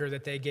moniker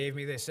that they gave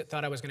me. They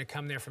thought I was going to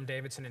come there from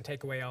Davidson and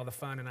take away all the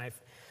fun, and I've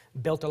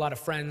built a lot of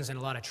friends and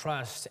a lot of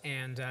trust,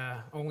 and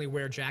only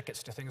wear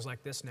jackets to things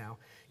like this now.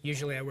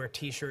 Usually I wear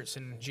t-shirts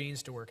and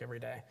jeans to work every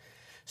day.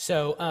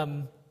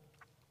 So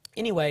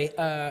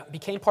anyway,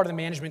 became part of the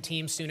management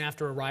team soon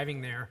after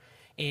arriving there,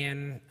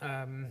 and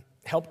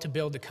helped to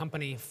build the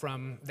company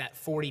from that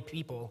 40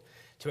 people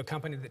to a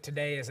company that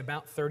today is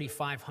about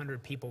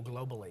 3,500 people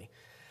globally.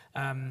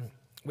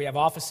 We have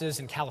offices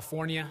in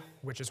California,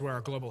 which is where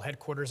our global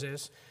headquarters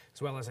is,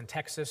 as well as in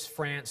Texas,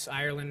 France,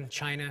 Ireland,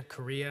 China,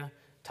 Korea,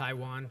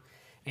 Taiwan,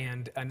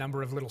 and a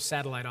number of little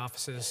satellite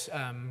offices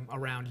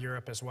around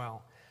Europe as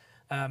well.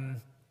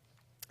 And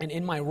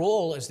in my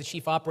role as the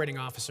Chief Operating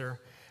Officer,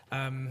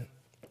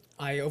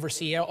 I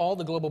oversee all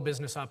the global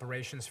business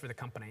operations for the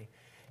company.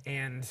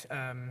 And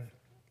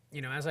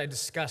as I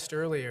discussed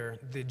earlier,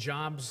 the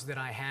jobs that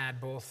I had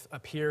both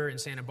up here in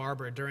Santa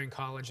Barbara during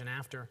college and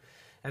after,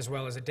 as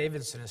well as at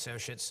Davidson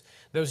Associates,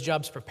 those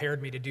jobs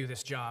prepared me to do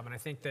this job. And I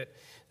think that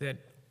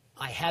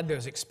I had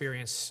those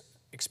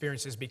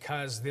experiences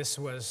because this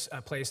was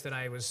a place that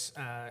I was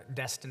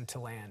destined to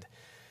land.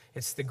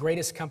 It's the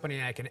greatest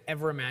company I can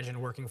ever imagine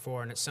working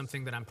for, and it's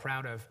something that I'm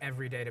proud of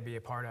every day to be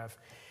a part of.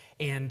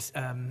 And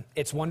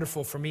it's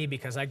wonderful for me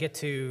because I get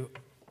to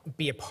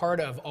be a part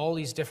of all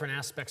these different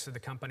aspects of the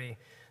company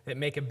that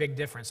make a big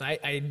difference.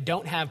 I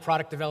don't have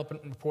product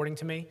development reporting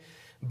to me,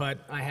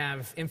 but I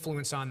have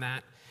influence on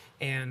that.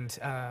 And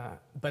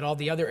but all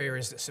the other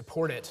areas that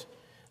support it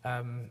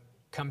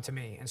come to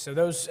me. And so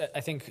those,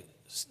 I think,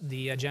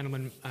 the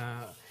gentleman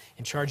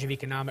in charge of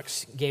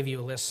economics gave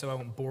you a list, so I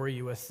won't bore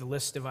you with the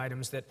list of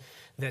items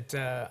that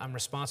I'm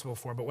responsible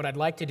for. But what I'd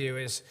like to do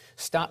is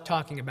stop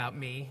talking about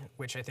me,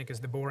 which I think is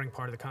the boring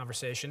part of the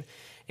conversation,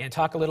 and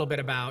talk a little bit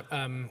about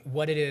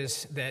what it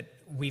is that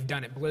we've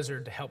done at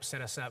Blizzard to help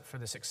set us up for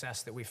the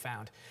success that we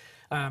found.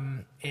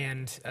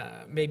 And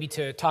maybe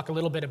to talk a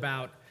little bit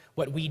about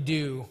what we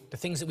do, the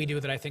things that we do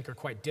that I think are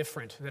quite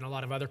different than a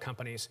lot of other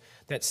companies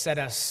that set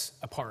us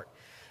apart.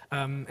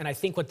 And I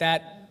think with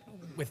that,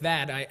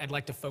 I'd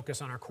like to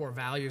focus on our core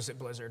values at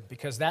Blizzard,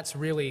 because that's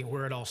really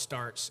where it all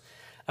starts.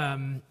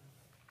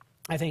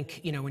 I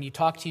think, when you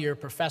talk to your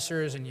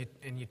professors and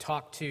you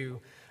talk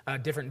to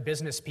different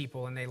business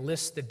people, and they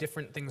list the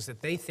different things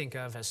that they think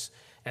of as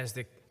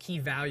the key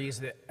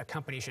values that a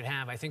company should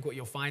have, I think what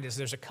you'll find is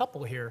there's a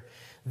couple here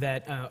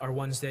that are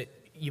ones that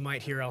you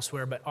might hear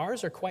elsewhere, but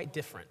ours are quite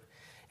different.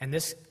 And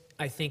this,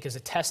 I think, is a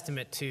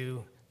testament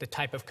to the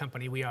type of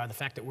company we are, the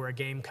fact that we're a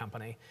game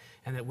company,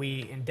 and that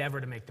we endeavor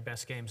to make the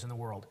best games in the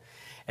world.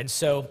 And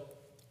so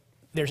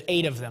there's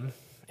 8 of them,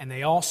 and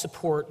they all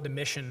support the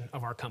mission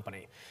of our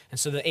company. And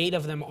so the 8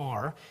 of them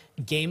are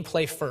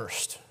gameplay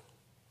first.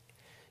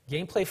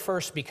 Gameplay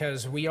first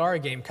because we are a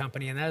game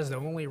company, and that is the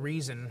only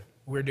reason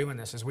we're doing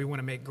this, is we want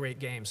to make great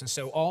games. And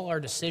so all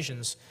our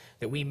decisions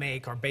that we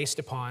make are based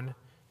upon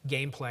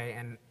gameplay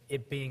and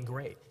it being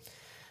great.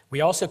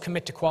 We also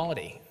commit to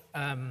quality.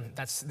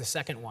 That's the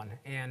second one.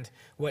 And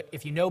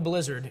if you know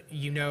Blizzard,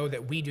 you know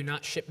that we do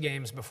not ship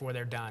games before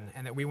they're done,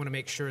 and that we want to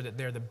make sure that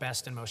they're the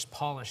best and most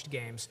polished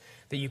games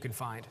that you can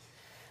find.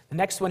 The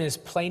next one is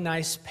play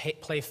nice,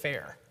 play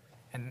fair.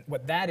 And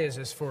what that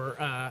is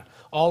for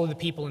all of the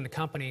people in the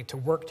company to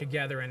work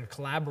together and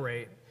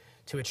collaborate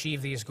to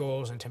achieve these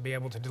goals and to be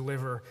able to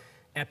deliver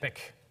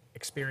epic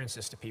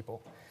experiences to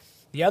people.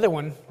 The other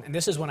one, and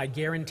this is one I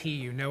guarantee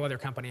you no other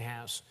company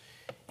has,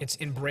 it's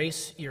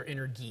embrace your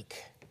inner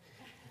geek.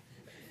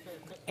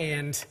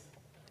 And,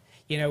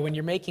 when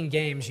you're making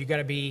games, you got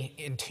to be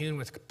in tune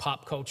with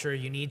pop culture.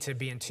 You need to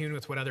be in tune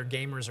with what other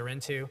gamers are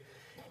into.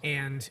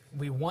 And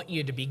we want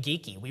you to be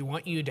geeky. We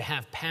want you to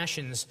have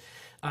passions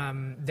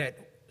that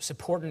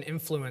support and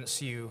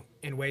influence you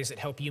in ways that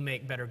help you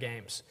make better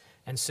games.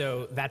 And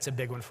so that's a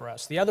big one for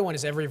us. The other one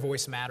is every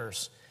voice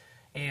matters.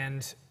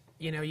 And,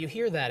 you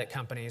hear that at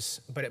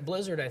companies, but at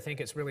Blizzard, I think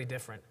it's really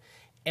different.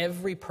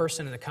 Every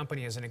person in the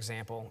company, as an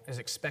example, is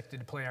expected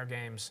to play our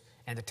games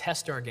and to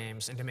test our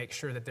games and to make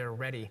sure that they're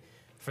ready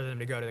for them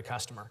to go to the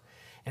customer.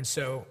 And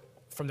so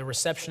from the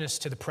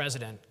receptionist to the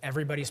president,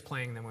 everybody's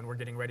playing them when we're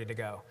getting ready to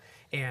go,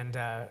 and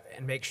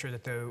make sure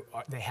that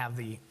they have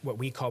what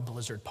we call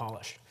Blizzard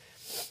polish.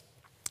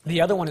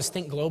 The other one is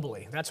think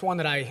globally. That's one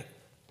that I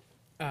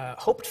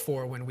hoped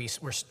for when we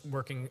were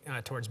working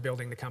towards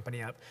building the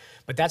company up,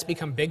 but that's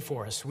become big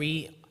for us.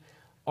 We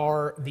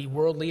are the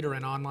world leader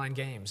in online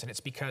games, and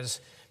it's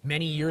because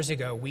many years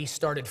ago we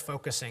started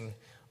focusing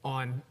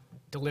on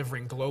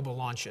delivering global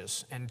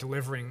launches and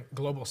delivering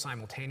global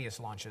simultaneous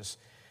launches,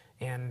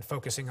 and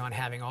focusing on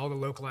having all the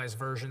localized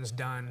versions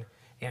done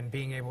and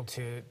being able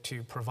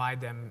to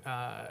provide them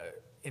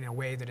in a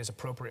way that is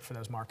appropriate for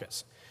those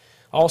markets.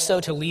 Also,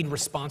 to lead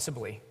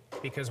responsibly,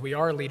 because we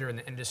are a leader in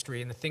the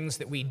industry, and the things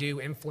that we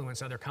do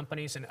influence other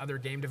companies and other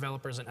game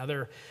developers and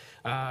other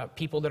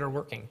people that are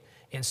working.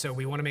 And so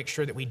we want to make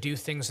sure that we do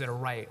things that are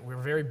right.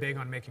 We're very big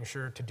on making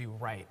sure to do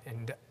right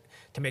and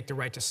to make the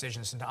right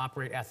decisions and to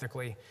operate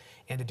ethically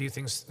and to do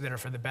things that are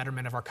for the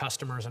betterment of our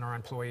customers and our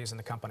employees in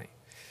the company.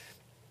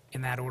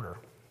 In that order: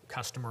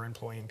 customer,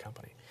 employee, and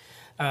company.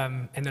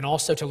 And then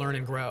also to learn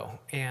and grow.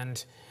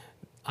 And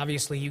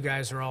obviously you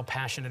guys are all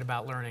passionate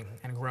about learning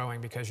and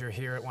growing because you're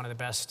here at one of the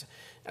best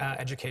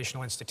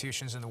educational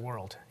institutions in the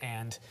world.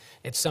 And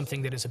it's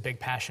something that is a big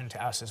passion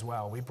to us as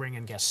well. We bring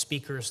in guest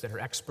speakers that are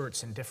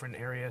experts in different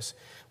areas.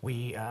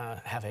 We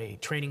have a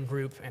training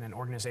group and an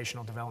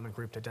organizational development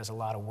group that does a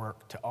lot of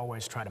work to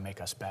always try to make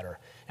us better.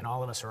 And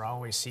all of us are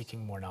always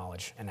seeking more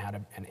knowledge and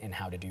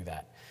how to do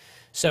that.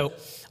 So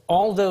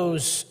all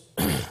those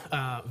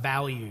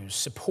values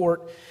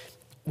support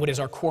what is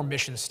our core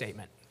mission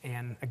statement.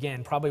 And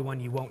again, probably one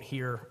you won't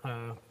hear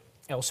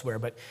elsewhere,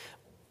 but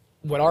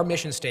what our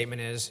mission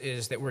statement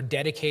is that we're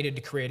dedicated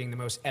to creating the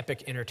most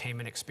epic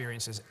entertainment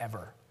experiences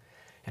ever.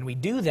 And we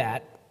do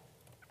that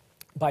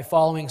by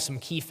following some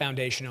key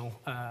foundational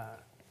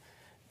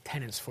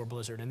tenets for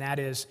Blizzard, and that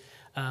is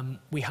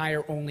we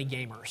hire only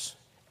gamers.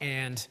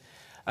 And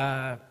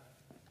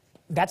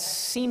that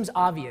seems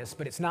obvious,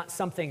 but it's not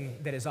something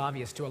that is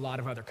obvious to a lot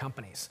of other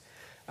companies.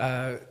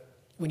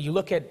 When you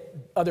look at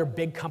other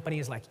big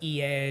companies like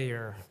EA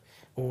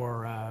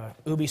or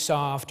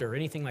Ubisoft or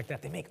anything like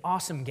that, they make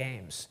awesome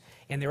games.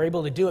 And they're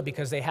able to do it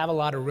because they have a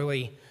lot of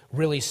really,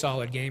 really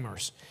solid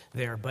gamers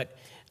there. But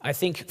I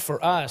think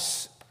for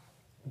us,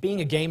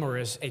 being a gamer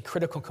is a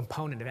critical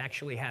component of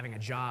actually having a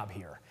job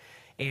here.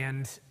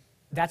 And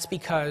that's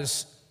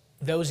because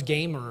those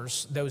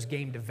gamers, those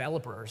game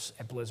developers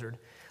at Blizzard,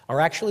 are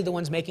actually the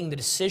ones making the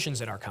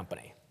decisions at our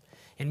company.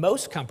 In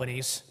most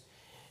companies,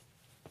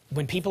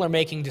 when people are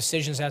making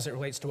decisions as it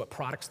relates to what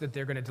products that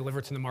they're going to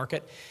deliver to the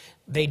market,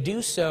 they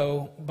do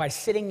so by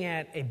sitting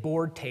at a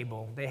board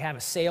table. They have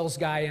a sales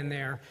guy in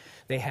there.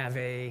 They have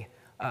a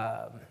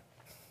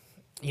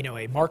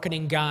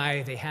marketing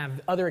guy. They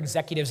have other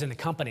executives in the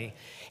company.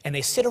 And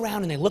they sit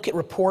around and they look at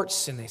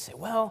reports and they say,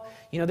 well,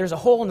 there's a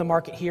hole in the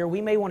market here.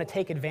 We may want to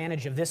take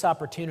advantage of this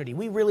opportunity.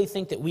 We really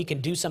think that we can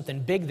do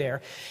something big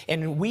there.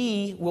 And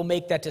we will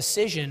make that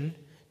decision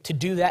to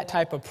do that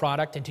type of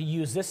product and to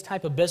use this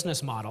type of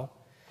business model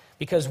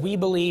because we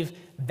believe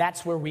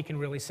that's where we can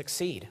really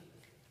succeed.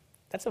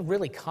 That's a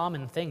really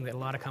common thing that a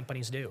lot of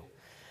companies do.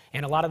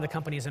 And a lot of the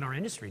companies in our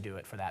industry do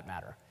it, for that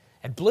matter.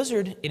 At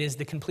Blizzard, it is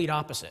the complete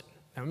opposite.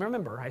 Now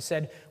remember, I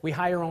said we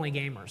hire only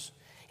gamers.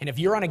 And if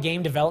you're on a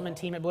game development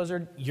team at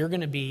Blizzard, you're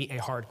going to be a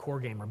hardcore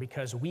gamer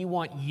because we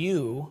want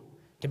you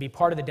to be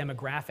part of the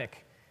demographic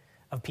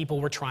of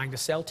people we're trying to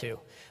sell to.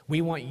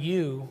 We want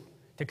you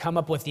to come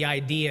up with the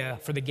idea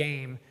for the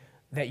game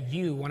that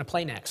you want to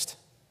play next.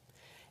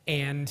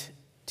 And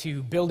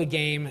to build a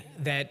game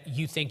that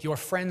you think your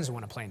friends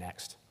want to play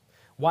next.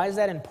 Why is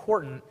that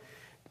important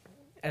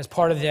as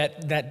part of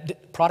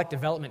that product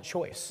development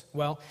choice?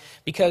 Well,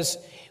 because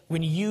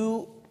when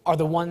you are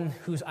the one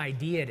whose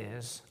idea it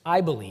is,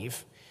 I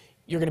believe,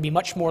 you're going to be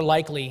much more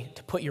likely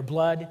to put your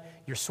blood,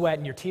 your sweat,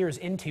 and your tears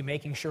into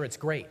making sure it's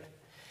great.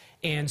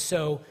 And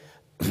so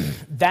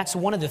that's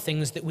one of the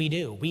things that we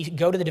do. We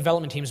go to the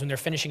development teams when they're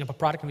finishing up a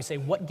product and we say,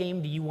 what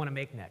game do you want to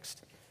make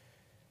next?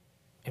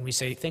 And we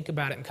say, think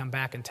about it and come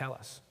back and tell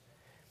us.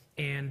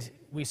 And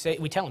we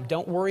tell them,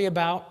 don't worry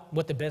about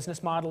what the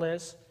business model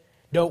is.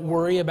 Don't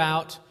worry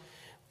about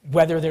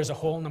whether there's a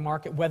hole in the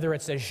market, whether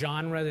it's a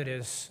genre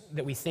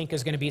that we think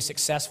is going to be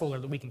successful or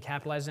that we can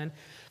capitalize in.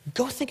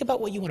 Go think about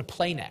what you want to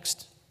play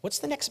next. What's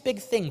the next big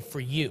thing for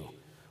you?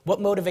 What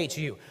motivates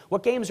you?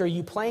 What games are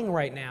you playing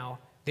right now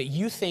that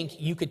you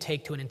think you could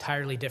take to an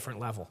entirely different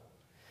level?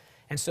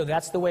 And so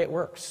that's the way it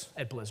works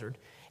at Blizzard.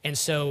 And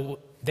so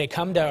they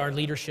come to our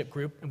leadership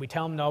group, and we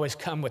tell them to always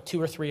come with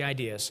 2 or 3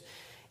 ideas.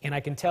 And I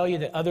can tell you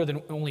that other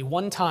than only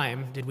one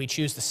time did we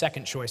choose the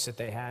second choice that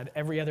they had.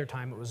 Every other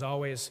time it was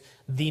always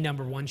the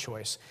number 1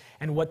 choice.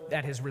 And what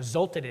that has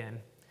resulted in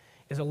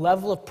is a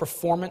level of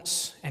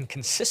performance, and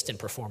consistent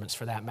performance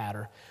for that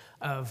matter,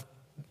 of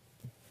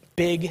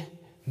big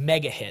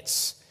mega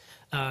hits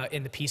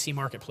in the PC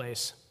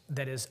marketplace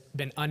that has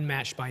been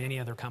unmatched by any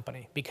other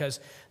company. Because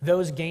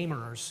those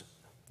gamers,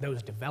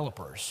 those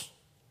developers,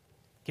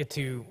 get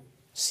to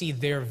see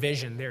their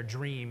vision, their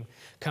dream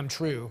come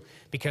true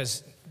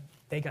because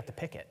they got to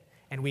pick it,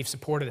 and we've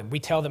supported them. We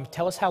tell them,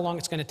 tell us how long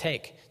it's going to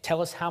take.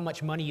 Tell us how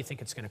much money you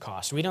think it's going to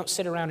cost. We don't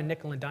sit around and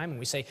nickel and dime them.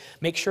 We say,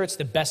 make sure it's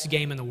the best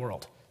game in the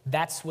world.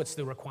 That's what's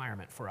the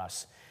requirement for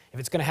us. If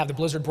it's going to have the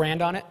Blizzard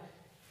brand on it,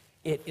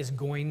 it is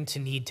going to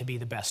need to be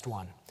the best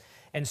one.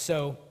 And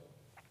so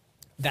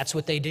that's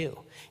what they do.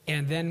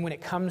 And then when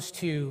it comes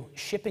to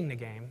shipping the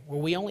game,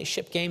 well, we only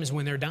ship games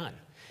when they're done.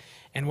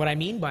 And what I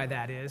mean by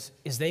that is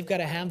they've got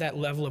to have that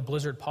level of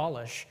Blizzard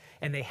polish,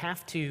 and they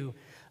have to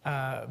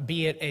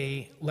be at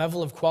a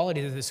level of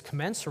quality that is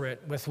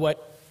commensurate with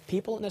what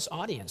people in this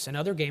audience and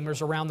other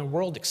gamers around the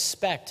world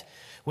expect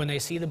when they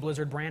see the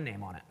Blizzard brand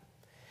name on it.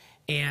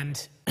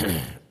 And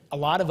a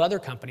lot of other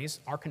companies,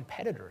 our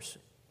competitors,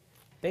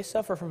 they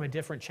suffer from a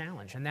different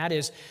challenge, and that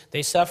is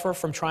they suffer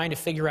from trying to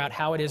figure out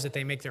how it is that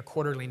they make their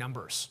quarterly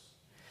numbers.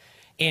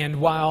 And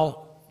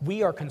while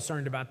we are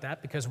concerned about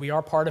that because we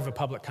are part of a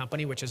public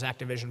company, which is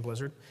Activision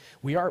Blizzard,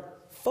 we are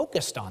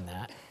focused on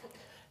that.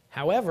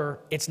 However,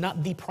 it's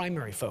not the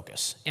primary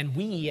focus. And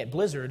we at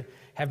Blizzard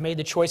have made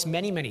the choice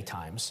many, many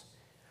times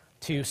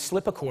to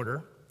slip a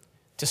quarter,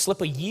 to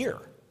slip a year,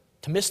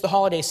 to miss the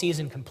holiday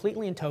season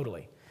completely and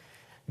totally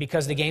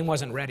because the game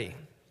wasn't ready.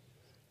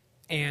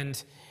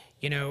 And,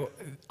 you know,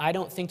 I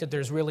don't think that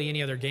there's really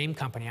any other game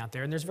company out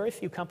there, and there's very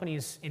few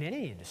companies in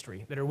any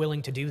industry that are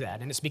willing to do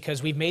that. And it's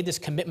because we've made this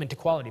commitment to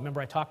quality.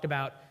 Remember I talked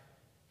about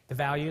the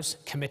values,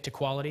 commit to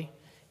quality,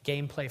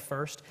 gameplay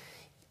first.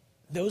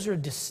 Those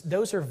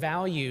are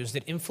values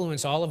that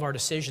influence all of our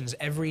decisions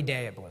every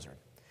day at Blizzard.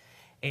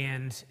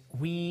 And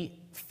we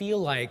feel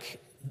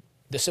like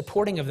the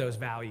supporting of those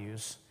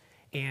values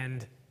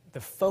and the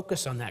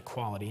focus on that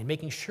quality and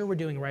making sure we're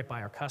doing right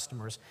by our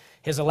customers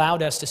has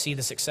allowed us to see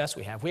the success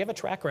we have. We have a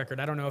track record,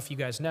 I don't know if you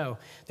guys know,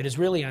 that is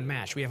really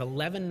unmatched. We have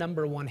 11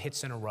 #1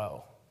 hits in a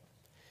row.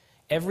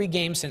 Every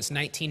game since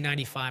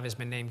 1995 has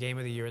been named Game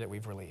of the Year that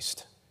we've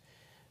released.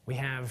 We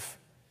have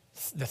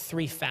the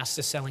 3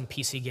 fastest selling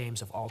PC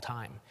games of all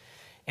time.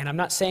 And I'm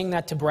not saying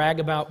that to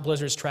brag about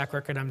Blizzard's track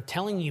record. I'm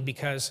telling you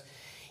because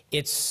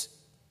it's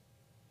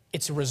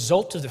a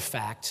result of the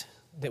fact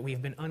that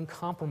we've been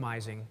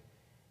uncompromising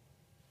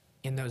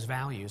in those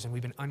values, and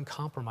we've been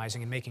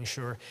uncompromising in making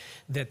sure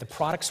that the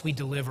products we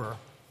deliver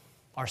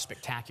are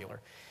spectacular.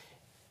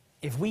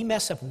 If we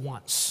mess up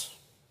once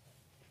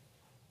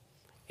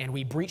and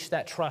we breach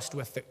that trust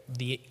with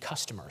the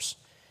customers,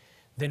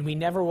 then we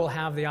never will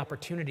have the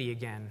opportunity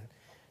again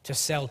to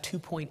sell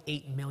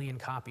 2.8 million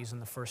copies in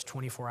the first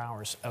 24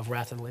 hours of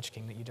Wrath of the Lich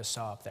King that you just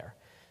saw up there.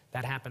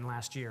 That happened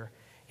last year,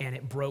 and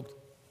it broke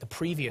the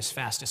previous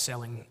fastest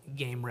selling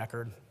game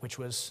record, which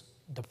was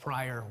the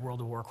prior World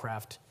of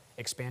Warcraft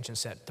expansion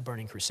set, The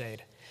Burning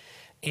Crusade.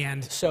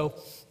 And so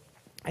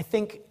I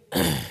think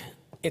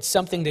it's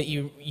something that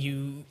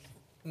you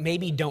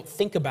maybe don't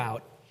think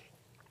about,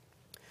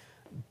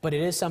 but it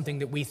is something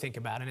that we think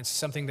about, and it's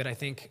something that I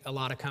think a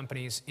lot of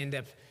companies end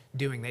up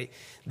doing.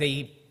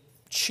 They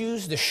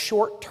choose the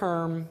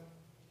short-term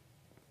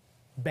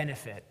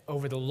benefit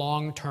over the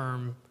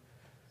long-term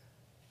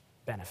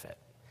benefit.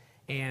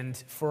 And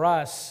for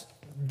us,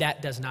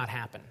 that does not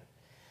happen.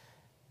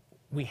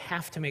 We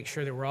have to make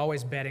sure that we're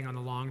always betting on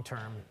the long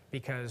term,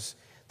 because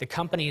the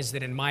companies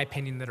that, in my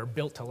opinion, that are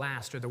built to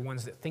last are the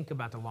ones that think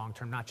about the long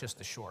term, not just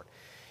the short.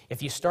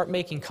 If you start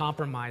making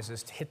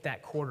compromises to hit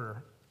that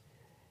quarter,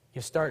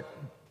 you start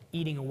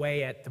eating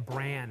away at the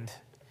brand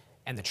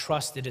and the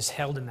trust that is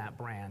held in that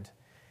brand.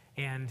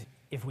 And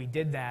if we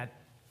did that,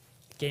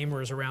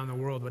 gamers around the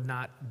world would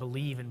not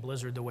believe in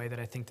Blizzard the way that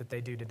I think that they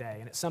do today.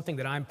 And it's something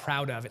that I'm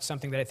proud of. It's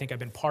something that I think I've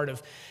been part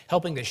of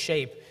helping to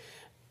shape.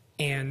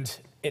 And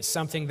it's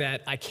something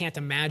that I can't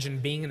imagine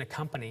being in a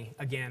company,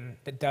 again,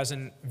 that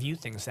doesn't view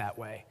things that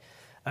way.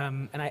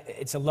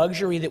 It's a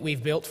luxury that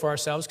we've built for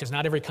ourselves, because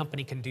not every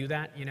company can do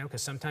that, you know,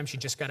 because sometimes you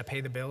just got to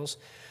pay the bills.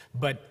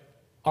 But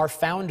our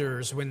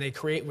founders, when they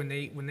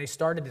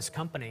started this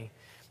company,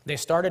 they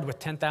started with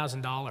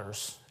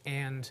 $10,000,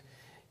 and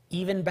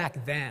even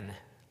back then,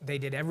 they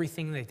did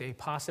everything that they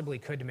possibly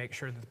could to make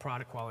sure that the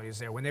product quality is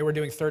there. When they were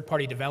doing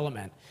third-party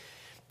development,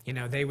 you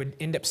know, they would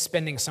end up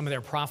spending some of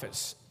their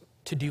profits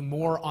to do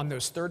more on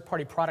those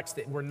third-party products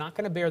that were not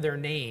going to bear their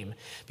name,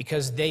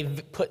 because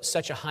they've put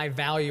such a high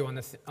value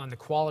on the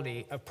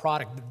quality of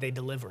product that they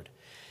delivered.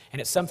 And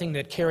it's something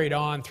that carried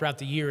on throughout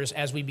the years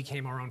as we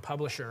became our own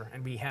publisher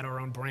and we had our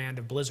own brand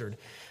of Blizzard,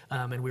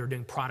 and we were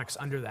doing products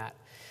under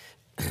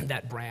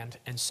that brand.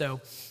 And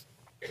so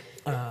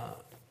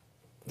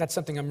that's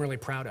something I'm really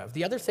proud of.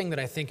 The other thing that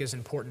I think is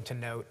important to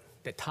note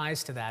that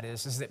ties to that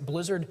is that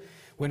Blizzard,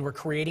 when we're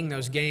creating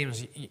those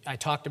games, I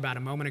talked about a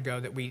moment ago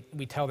that we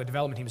tell the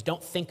development teams,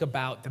 don't think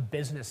about the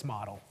business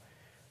model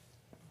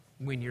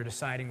when you're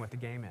deciding what the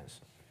game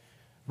is.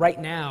 Right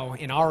now,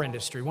 in our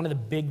industry, one of the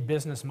big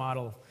business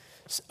model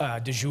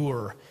du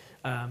jour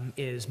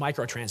is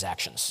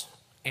microtransactions.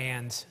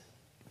 And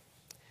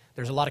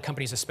there's a lot of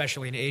companies,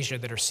 especially in Asia,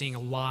 that are seeing a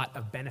lot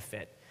of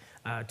benefit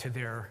to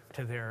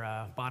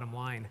their bottom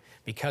line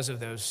because of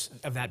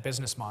that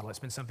business model. It's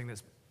been something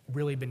that's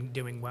really been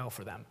doing well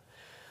for them.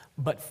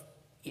 But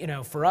you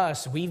know, for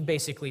us, we've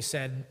basically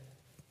said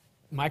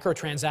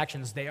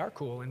microtransactions, they are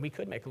cool and we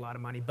could make a lot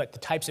of money, but the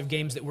types of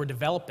games that we're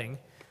developing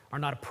are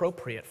not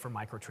appropriate for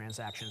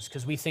microtransactions,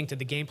 because we think that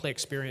the gameplay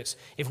experience,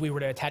 if we were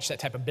to attach that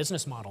type of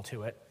business model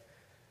to it,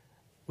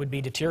 would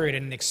be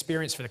deteriorated, and the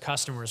experience for the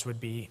customers would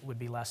be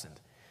lessened.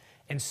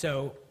 And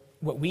so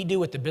what we do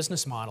with the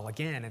business model,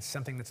 again, it's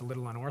something that's a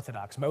little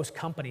unorthodox. Most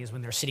companies,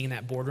 when they're sitting in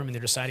that boardroom and they're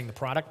deciding the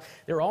product,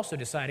 they're also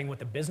deciding what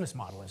the business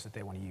model is that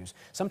they want to use.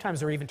 Sometimes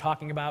they're even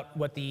talking about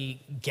what the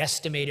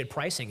guesstimated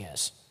pricing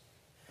is.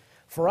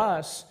 For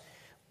us,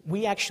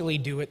 We actually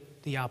do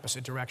it the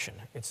opposite direction.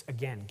 It's,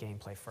 again,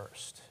 gameplay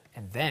first.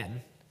 And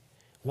then,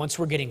 once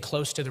we're getting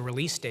close to the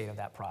release date of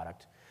that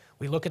product,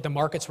 we look at the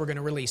markets we're going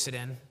to release it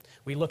in,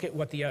 we look at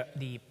what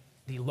the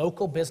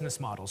local business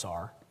models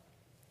are,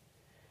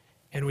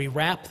 and we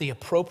wrap the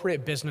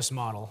appropriate business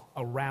model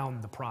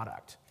around the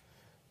product.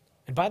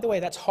 And by the way,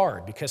 that's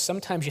hard, because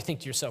sometimes you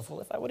think to yourself, well,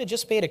 if I would have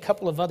just made a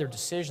couple of other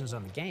decisions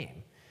on the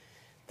game,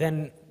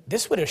 then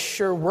this would have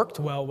sure worked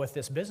well with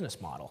this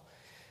business model.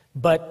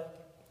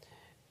 But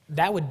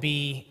that would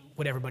be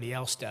what everybody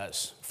else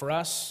does. For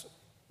us,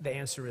 the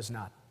answer is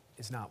not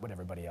what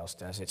everybody else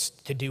does. It's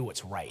to do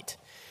what's right.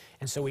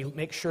 And so we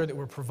make sure that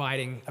we're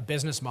providing a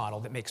business model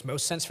that makes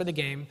most sense for the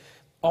game,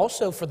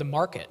 also for the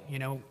market. You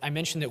know, I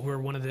mentioned that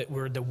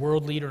we're the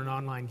world leader in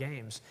online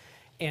games.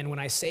 And when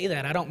I say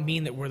that, I don't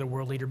mean that we're the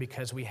world leader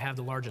because we have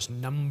the largest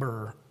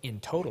number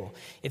in total.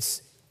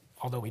 It's,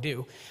 although we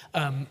do,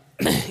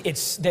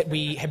 it's that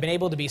we have been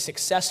able to be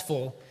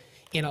successful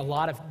in a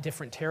lot of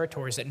different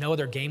territories that no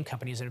other game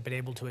companies have been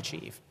able to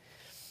achieve.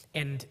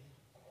 And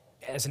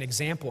as an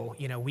example,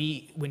 you know,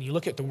 when you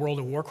look at the World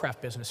of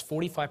Warcraft business,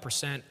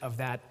 45% of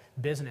that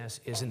business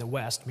is in the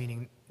West,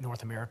 meaning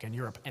North America and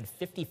Europe, and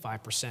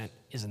 55%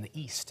 is in the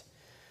East.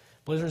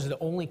 Blizzard is the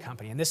only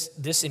company, and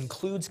this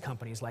includes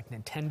companies like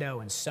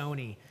Nintendo and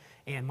Sony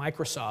and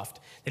Microsoft,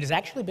 that has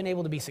actually been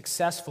able to be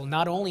successful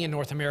not only in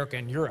North America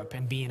and Europe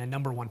and be in a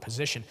 #1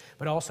 position,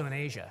 but also in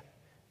Asia.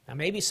 Now,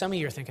 maybe some of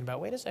you are thinking about,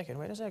 wait a second,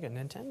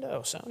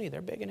 Nintendo, Sony,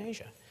 they're big in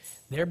Asia.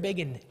 They're big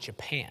in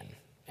Japan.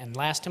 And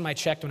last time I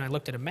checked, when I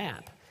looked at a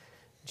map,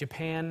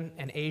 Japan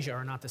and Asia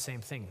are not the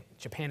same thing.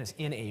 Japan is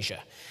in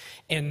Asia.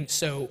 And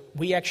so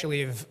we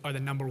actually are the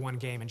 #1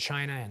 game in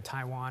China and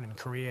Taiwan and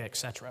Korea,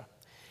 etc.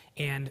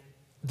 And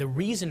the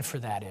reason for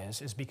that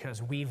is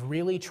because we've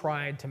really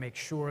tried to make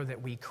sure that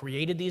we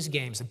created these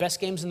games, the best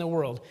games in the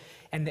world,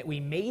 and that we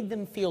made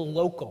them feel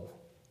local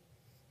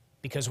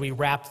because we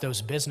wrapped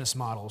those business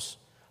models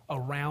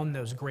around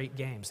those great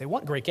games. They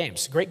want great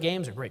games. Great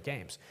games are great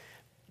games.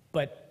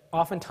 But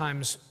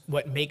oftentimes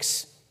what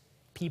makes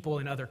people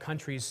in other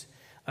countries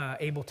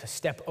able to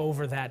step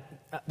over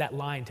that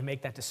line to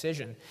make that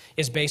decision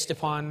is based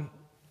upon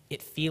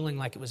it feeling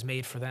like it was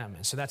made for them.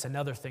 And so that's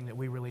another thing that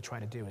we really try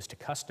to do, is to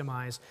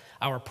customize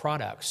our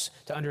products,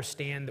 to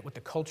understand what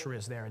the culture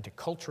is there, and to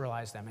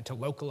culturalize them, and to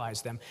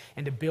localize them,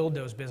 and to build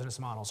those business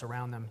models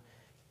around them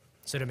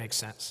so that it makes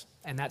sense.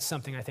 And that's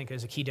something I think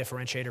is a key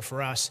differentiator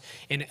for us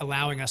in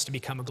allowing us to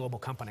become a global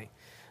company,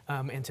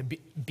 and to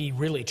be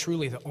really,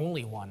 truly the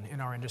only one in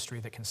our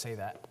industry that can say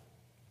that.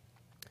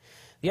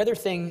 The other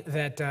thing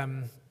that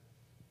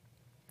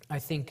I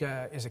think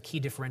is a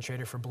key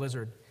differentiator for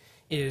Blizzard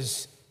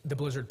is the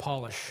Blizzard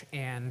polish,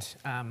 and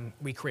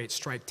we create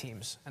strike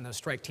teams, and those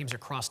strike teams are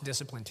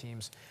cross-discipline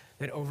teams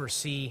that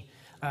oversee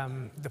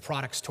the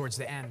products towards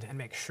the end and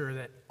make sure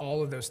that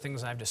all of those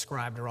things I've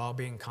described are all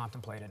being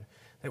contemplated,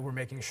 that we're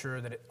making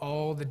sure that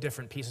all the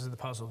different pieces of the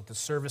puzzle, that the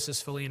service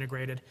is fully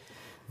integrated,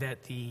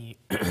 that the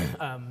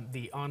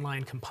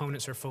online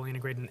components are fully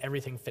integrated, and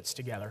everything fits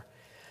together.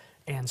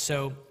 And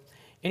so,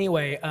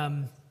 anyway,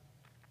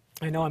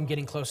 I know I'm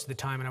getting close to the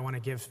time, and I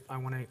want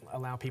to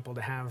allow people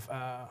to have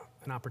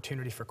an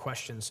opportunity for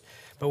questions.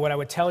 But what I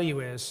would tell you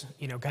is,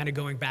 you know, kind of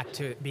going back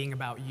to it being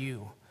about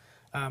you.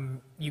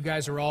 You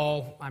guys are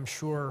all, I'm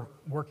sure,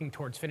 working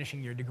towards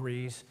finishing your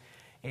degrees,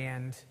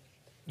 and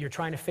you're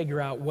trying to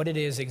figure out what it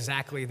is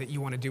exactly that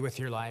you want to do with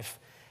your life,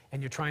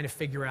 and you're trying to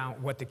figure out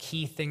what the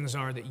key things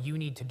are that you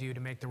need to do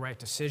to make the right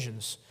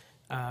decisions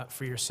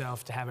for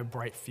yourself to have a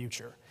bright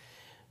future.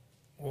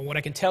 Well, what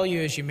I can tell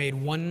you is you made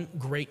one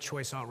great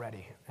choice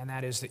already, and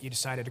that is that you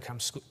decided to come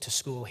to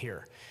school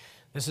here.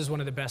 This is one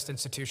of the best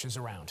institutions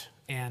around,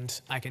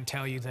 and I can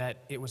tell you that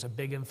it was a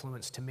big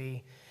influence to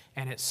me,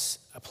 and it's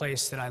a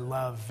place that I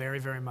love very,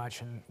 very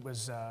much, and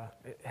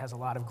it has a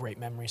lot of great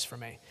memories for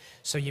me.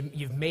 So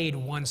you've made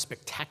one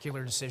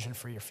spectacular decision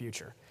for your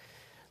future.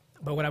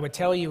 But what I would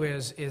tell you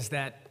is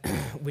that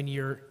when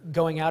you're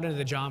going out into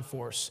the job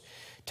force,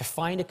 to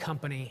find a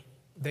company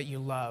that you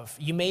love,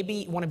 you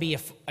may want to be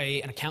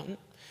an accountant,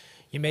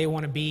 you may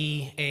want to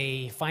be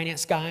a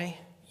finance guy,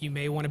 you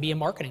may want to be a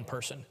marketing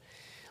person,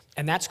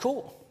 and that's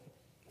cool.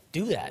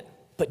 Do that,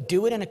 but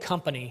do it in a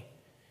company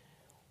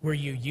where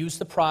you use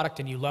the product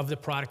and you love the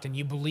product and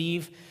you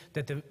believe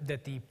that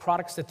the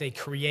products that they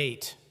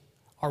create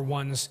are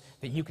ones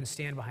that you can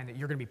stand behind, that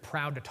you're going to be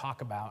proud to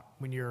talk about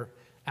when you're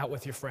out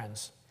with your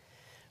friends.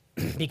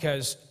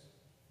 Because,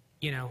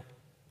 you know,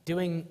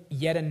 doing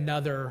yet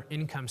another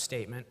income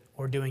statement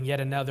or doing yet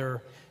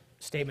another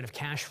statement of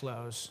cash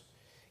flows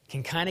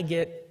can kind of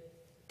get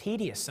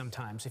tedious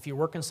sometimes if you're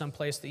working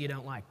someplace that you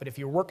don't like. But if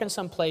you're working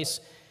someplace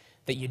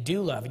that you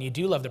do love and you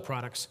do love the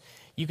products,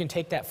 you can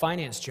take that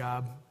finance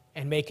job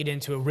and make it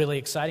into a really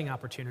exciting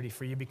opportunity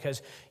for you,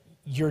 because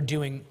you're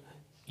doing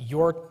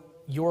your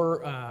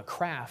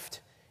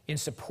craft in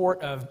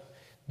support of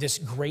this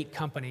great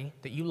company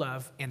that you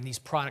love and these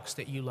products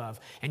that you love.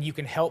 And you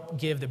can help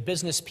give the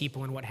business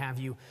people and what have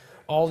you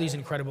all these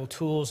incredible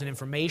tools and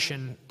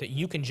information that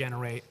you can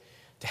generate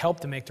to help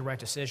them make the right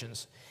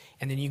decisions.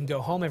 And then you can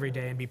go home every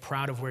day and be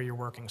proud of where you're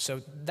working.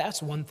 So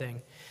that's one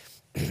thing.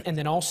 And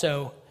then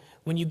also,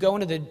 when you go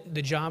into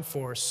the job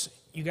force,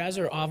 you guys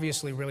are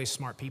obviously really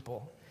smart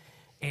people.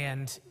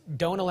 And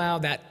don't allow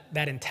that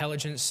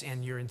intelligence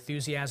and your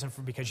enthusiasm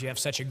because you have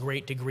such a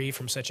great degree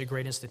from such a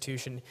great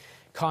institution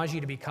cause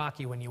you to be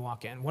cocky when you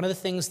walk in. One of the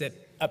things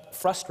that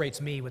frustrates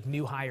me with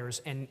new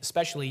hires, and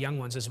especially young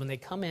ones, is when they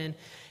come in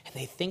and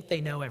they think they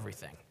know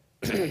everything.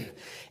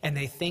 And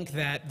they think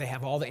that they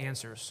have all the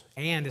answers,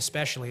 and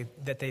especially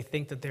that they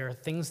think that there are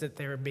things that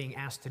they're being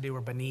asked to do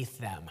are beneath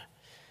them.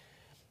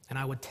 And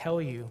I would tell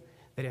you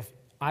that if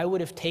I would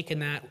have taken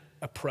that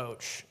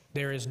approach,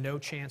 there is no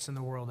chance in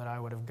the world that I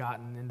would have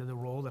gotten into the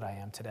role that I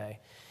am today.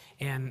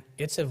 And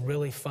it's a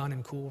really fun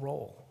and cool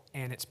role.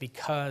 And it's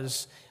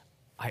because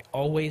I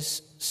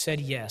always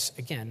said yes,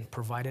 again,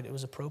 provided it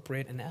was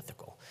appropriate and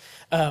ethical.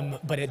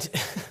 But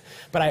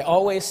I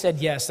always said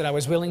yes, that I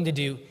was willing to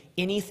do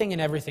anything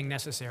and everything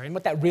necessary. And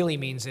what that really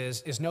means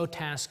is no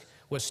task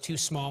was too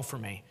small for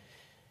me.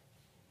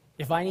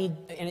 If I need,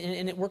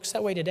 and it works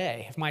that way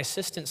today. If my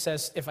assistant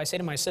says, if I say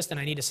to my assistant,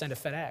 I need to send a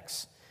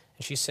FedEx,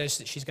 and she says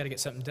that she's got to get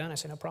something done, I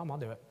say, no problem, I'll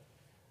do it.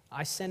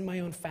 I send my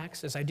own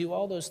faxes. I do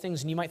all those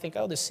things. And you might think,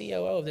 oh, the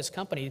COO of this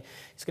company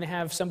is going to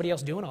have somebody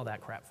else doing all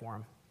that crap for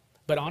him.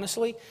 But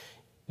honestly,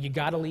 you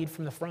got to lead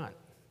from the front.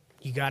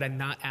 You got to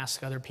not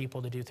ask other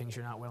people to do things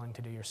you're not willing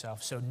to do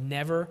yourself. So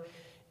never,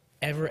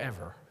 ever,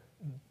 ever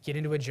get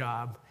into a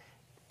job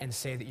and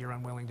say that you're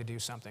unwilling to do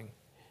something.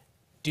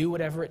 Do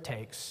whatever it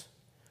takes.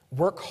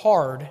 Work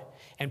hard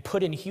and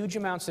put in huge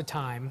amounts of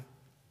time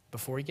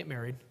before you get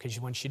married, because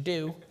once you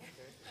do,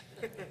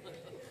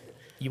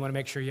 you want to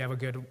make sure you have a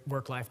good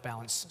work-life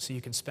balance so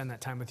you can spend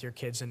that time with your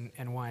kids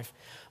and wife,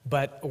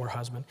 or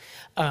husband.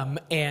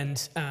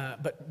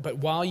 But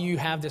while you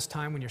have this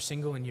time when you're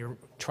single and you're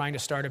trying to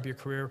start up your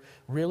career,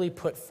 really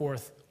put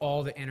forth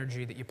all the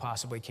energy that you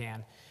possibly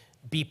can.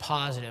 Be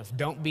positive.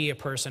 Don't be a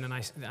person, and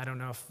I don't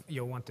know if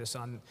you'll want this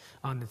on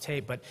the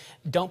tape, but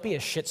don't be a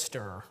shit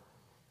stirrer.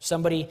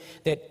 Somebody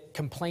that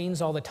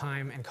complains all the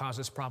time and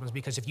causes problems,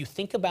 because if you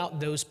think about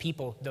those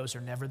people, those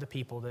are never the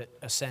people that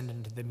ascend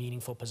into the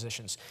meaningful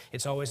positions.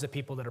 It's always the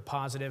people that are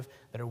positive,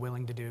 that are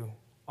willing to do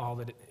all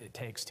that it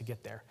takes to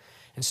get there.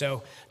 And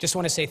so just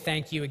want to say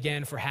thank you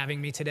again for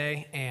having me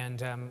today,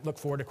 and look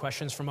forward to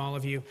questions from all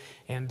of you.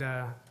 And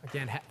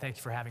again, thank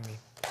you for having me.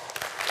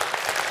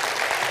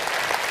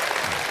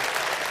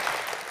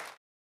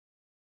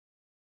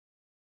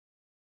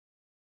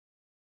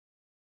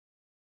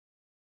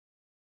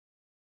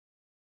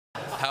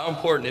 How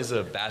important is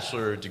a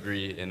bachelor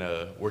degree in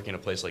working in a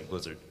place like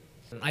Blizzard?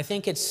 I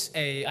think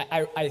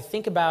I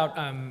think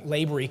about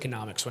labor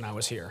economics when I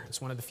was here. It's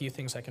one of the few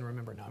things I can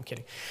remember. No, I'm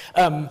kidding.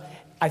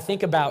 I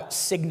think about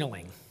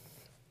signaling.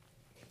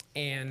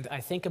 And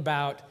I think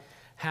about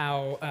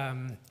how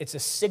it's a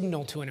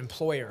signal to an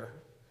employer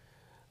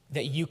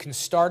that you can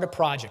start a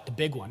project, a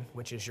big one,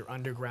 which is your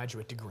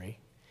undergraduate degree,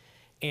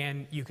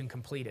 and you can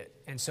complete it.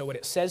 And so what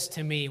it says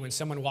to me when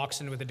someone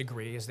walks in with a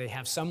degree is they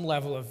have some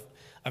level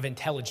of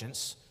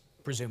intelligence,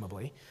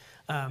 presumably,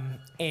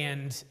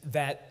 and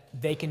that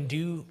they can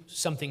do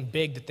something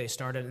big that they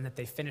started and that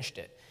they finished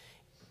it.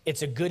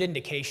 It's a good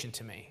indication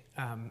to me.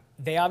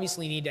 They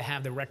obviously need to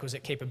have the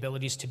requisite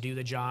capabilities to do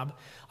the job.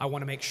 I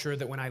want to make sure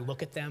that when I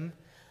look at them,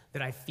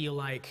 that I feel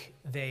like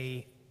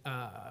they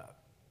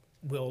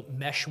will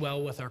mesh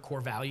well with our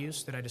core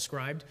values that I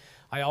described.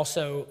 I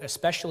also,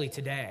 especially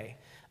today,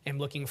 am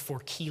looking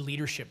for key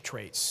leadership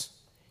traits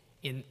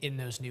in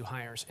those new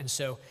hires. And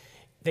so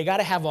they got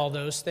to have all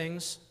those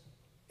things,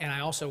 and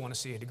I also want to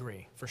see a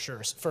degree, for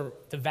sure, for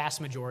the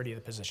vast majority of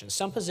the positions.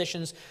 Some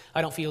positions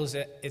I don't feel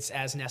it's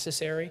as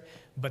necessary,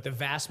 but the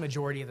vast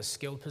majority of the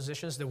skilled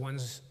positions, the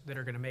ones that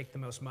are going to make the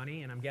most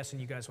money, and I'm guessing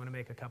you guys want to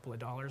make a couple of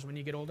dollars when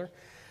you get older,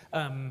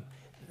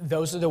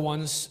 those are the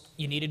ones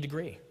you need a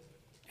degree.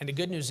 And the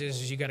good news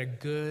is you got a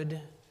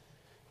good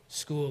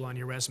school on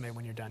your resume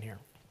when you're done here.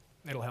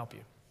 It'll help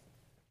you.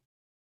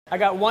 I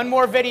got one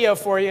more video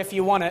for you if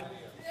you want it.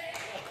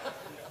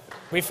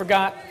 We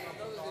forgot.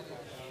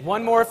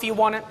 One more if you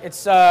want it.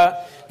 It's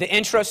the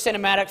intro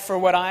cinematic for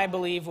what I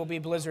believe will be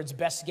Blizzard's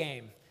best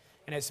game.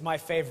 And it's my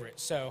favorite.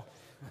 So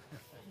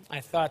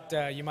I thought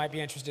you might be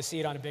interested to see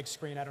it on a big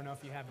screen. I don't know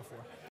if you have before.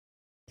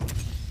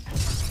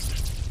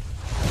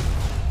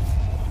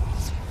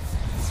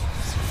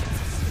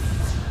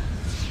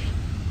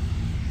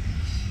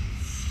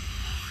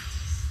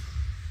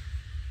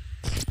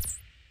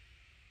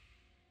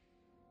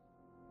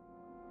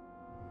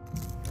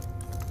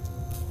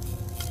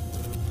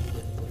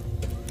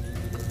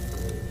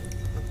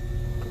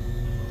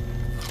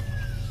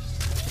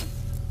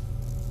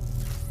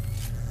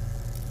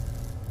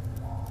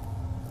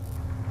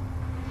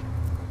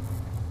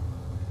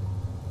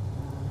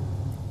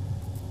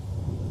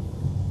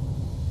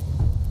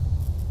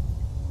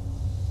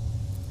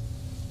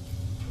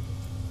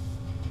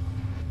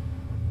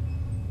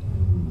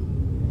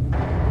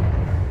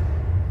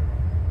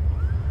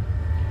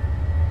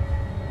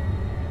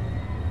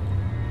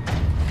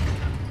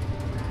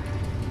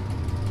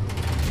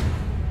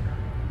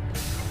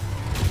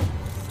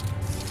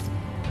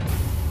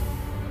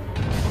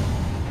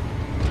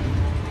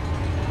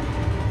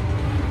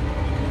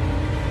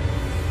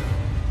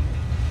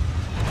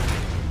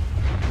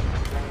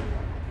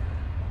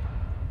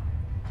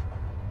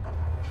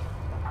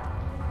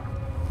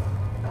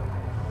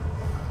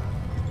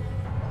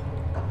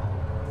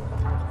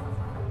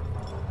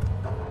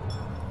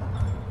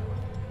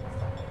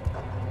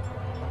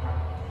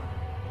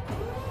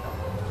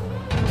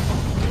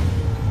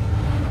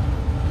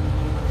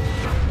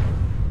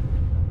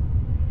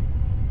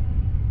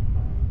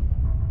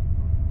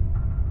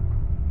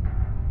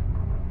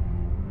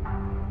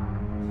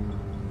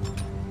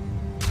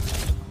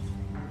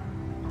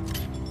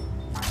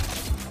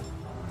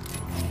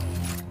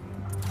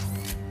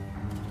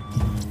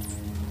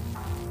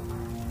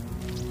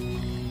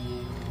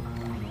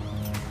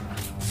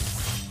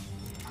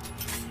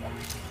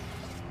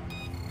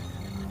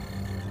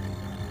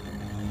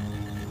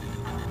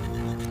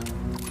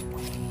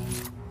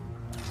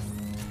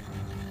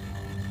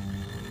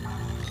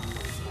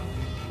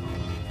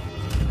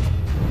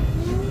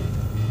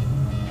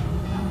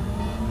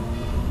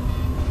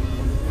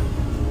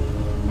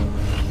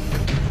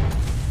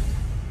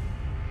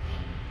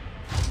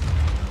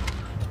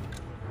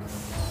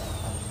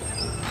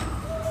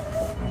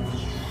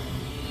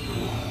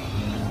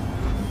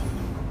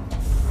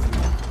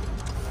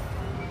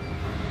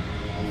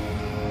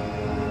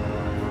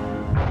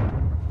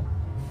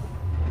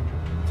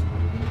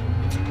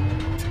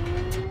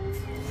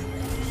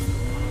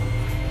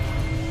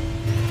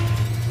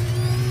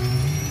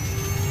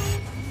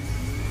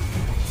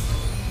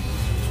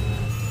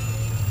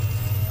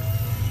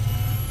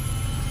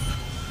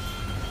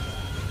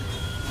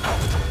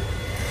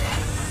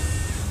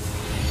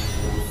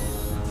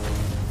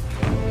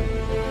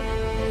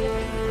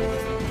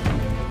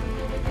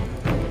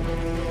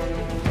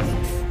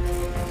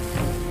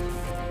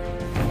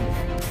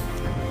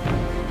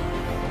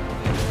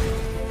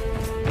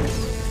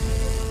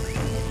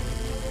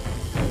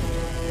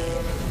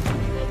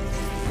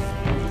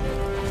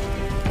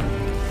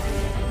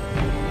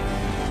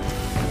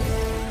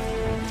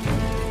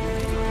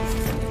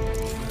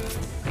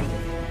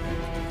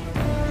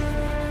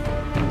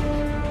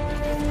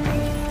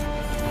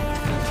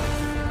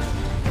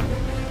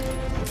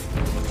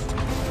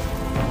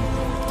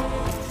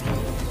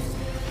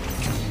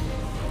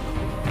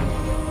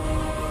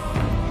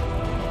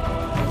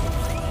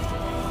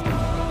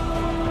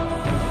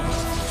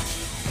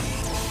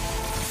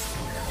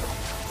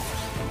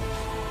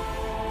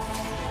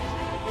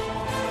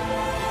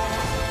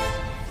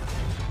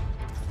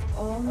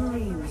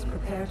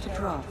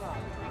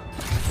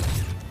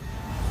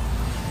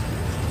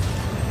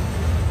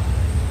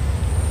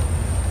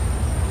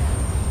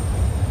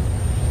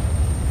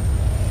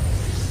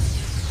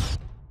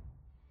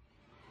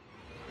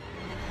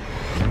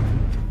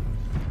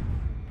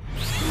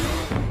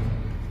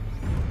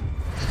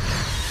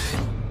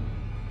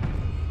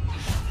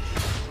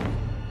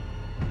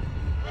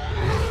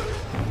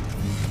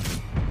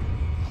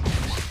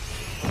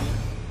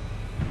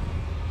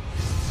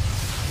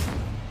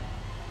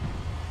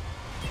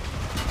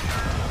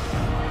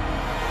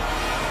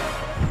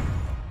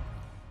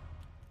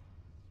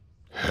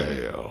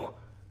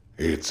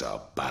 It's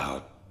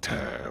about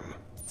time.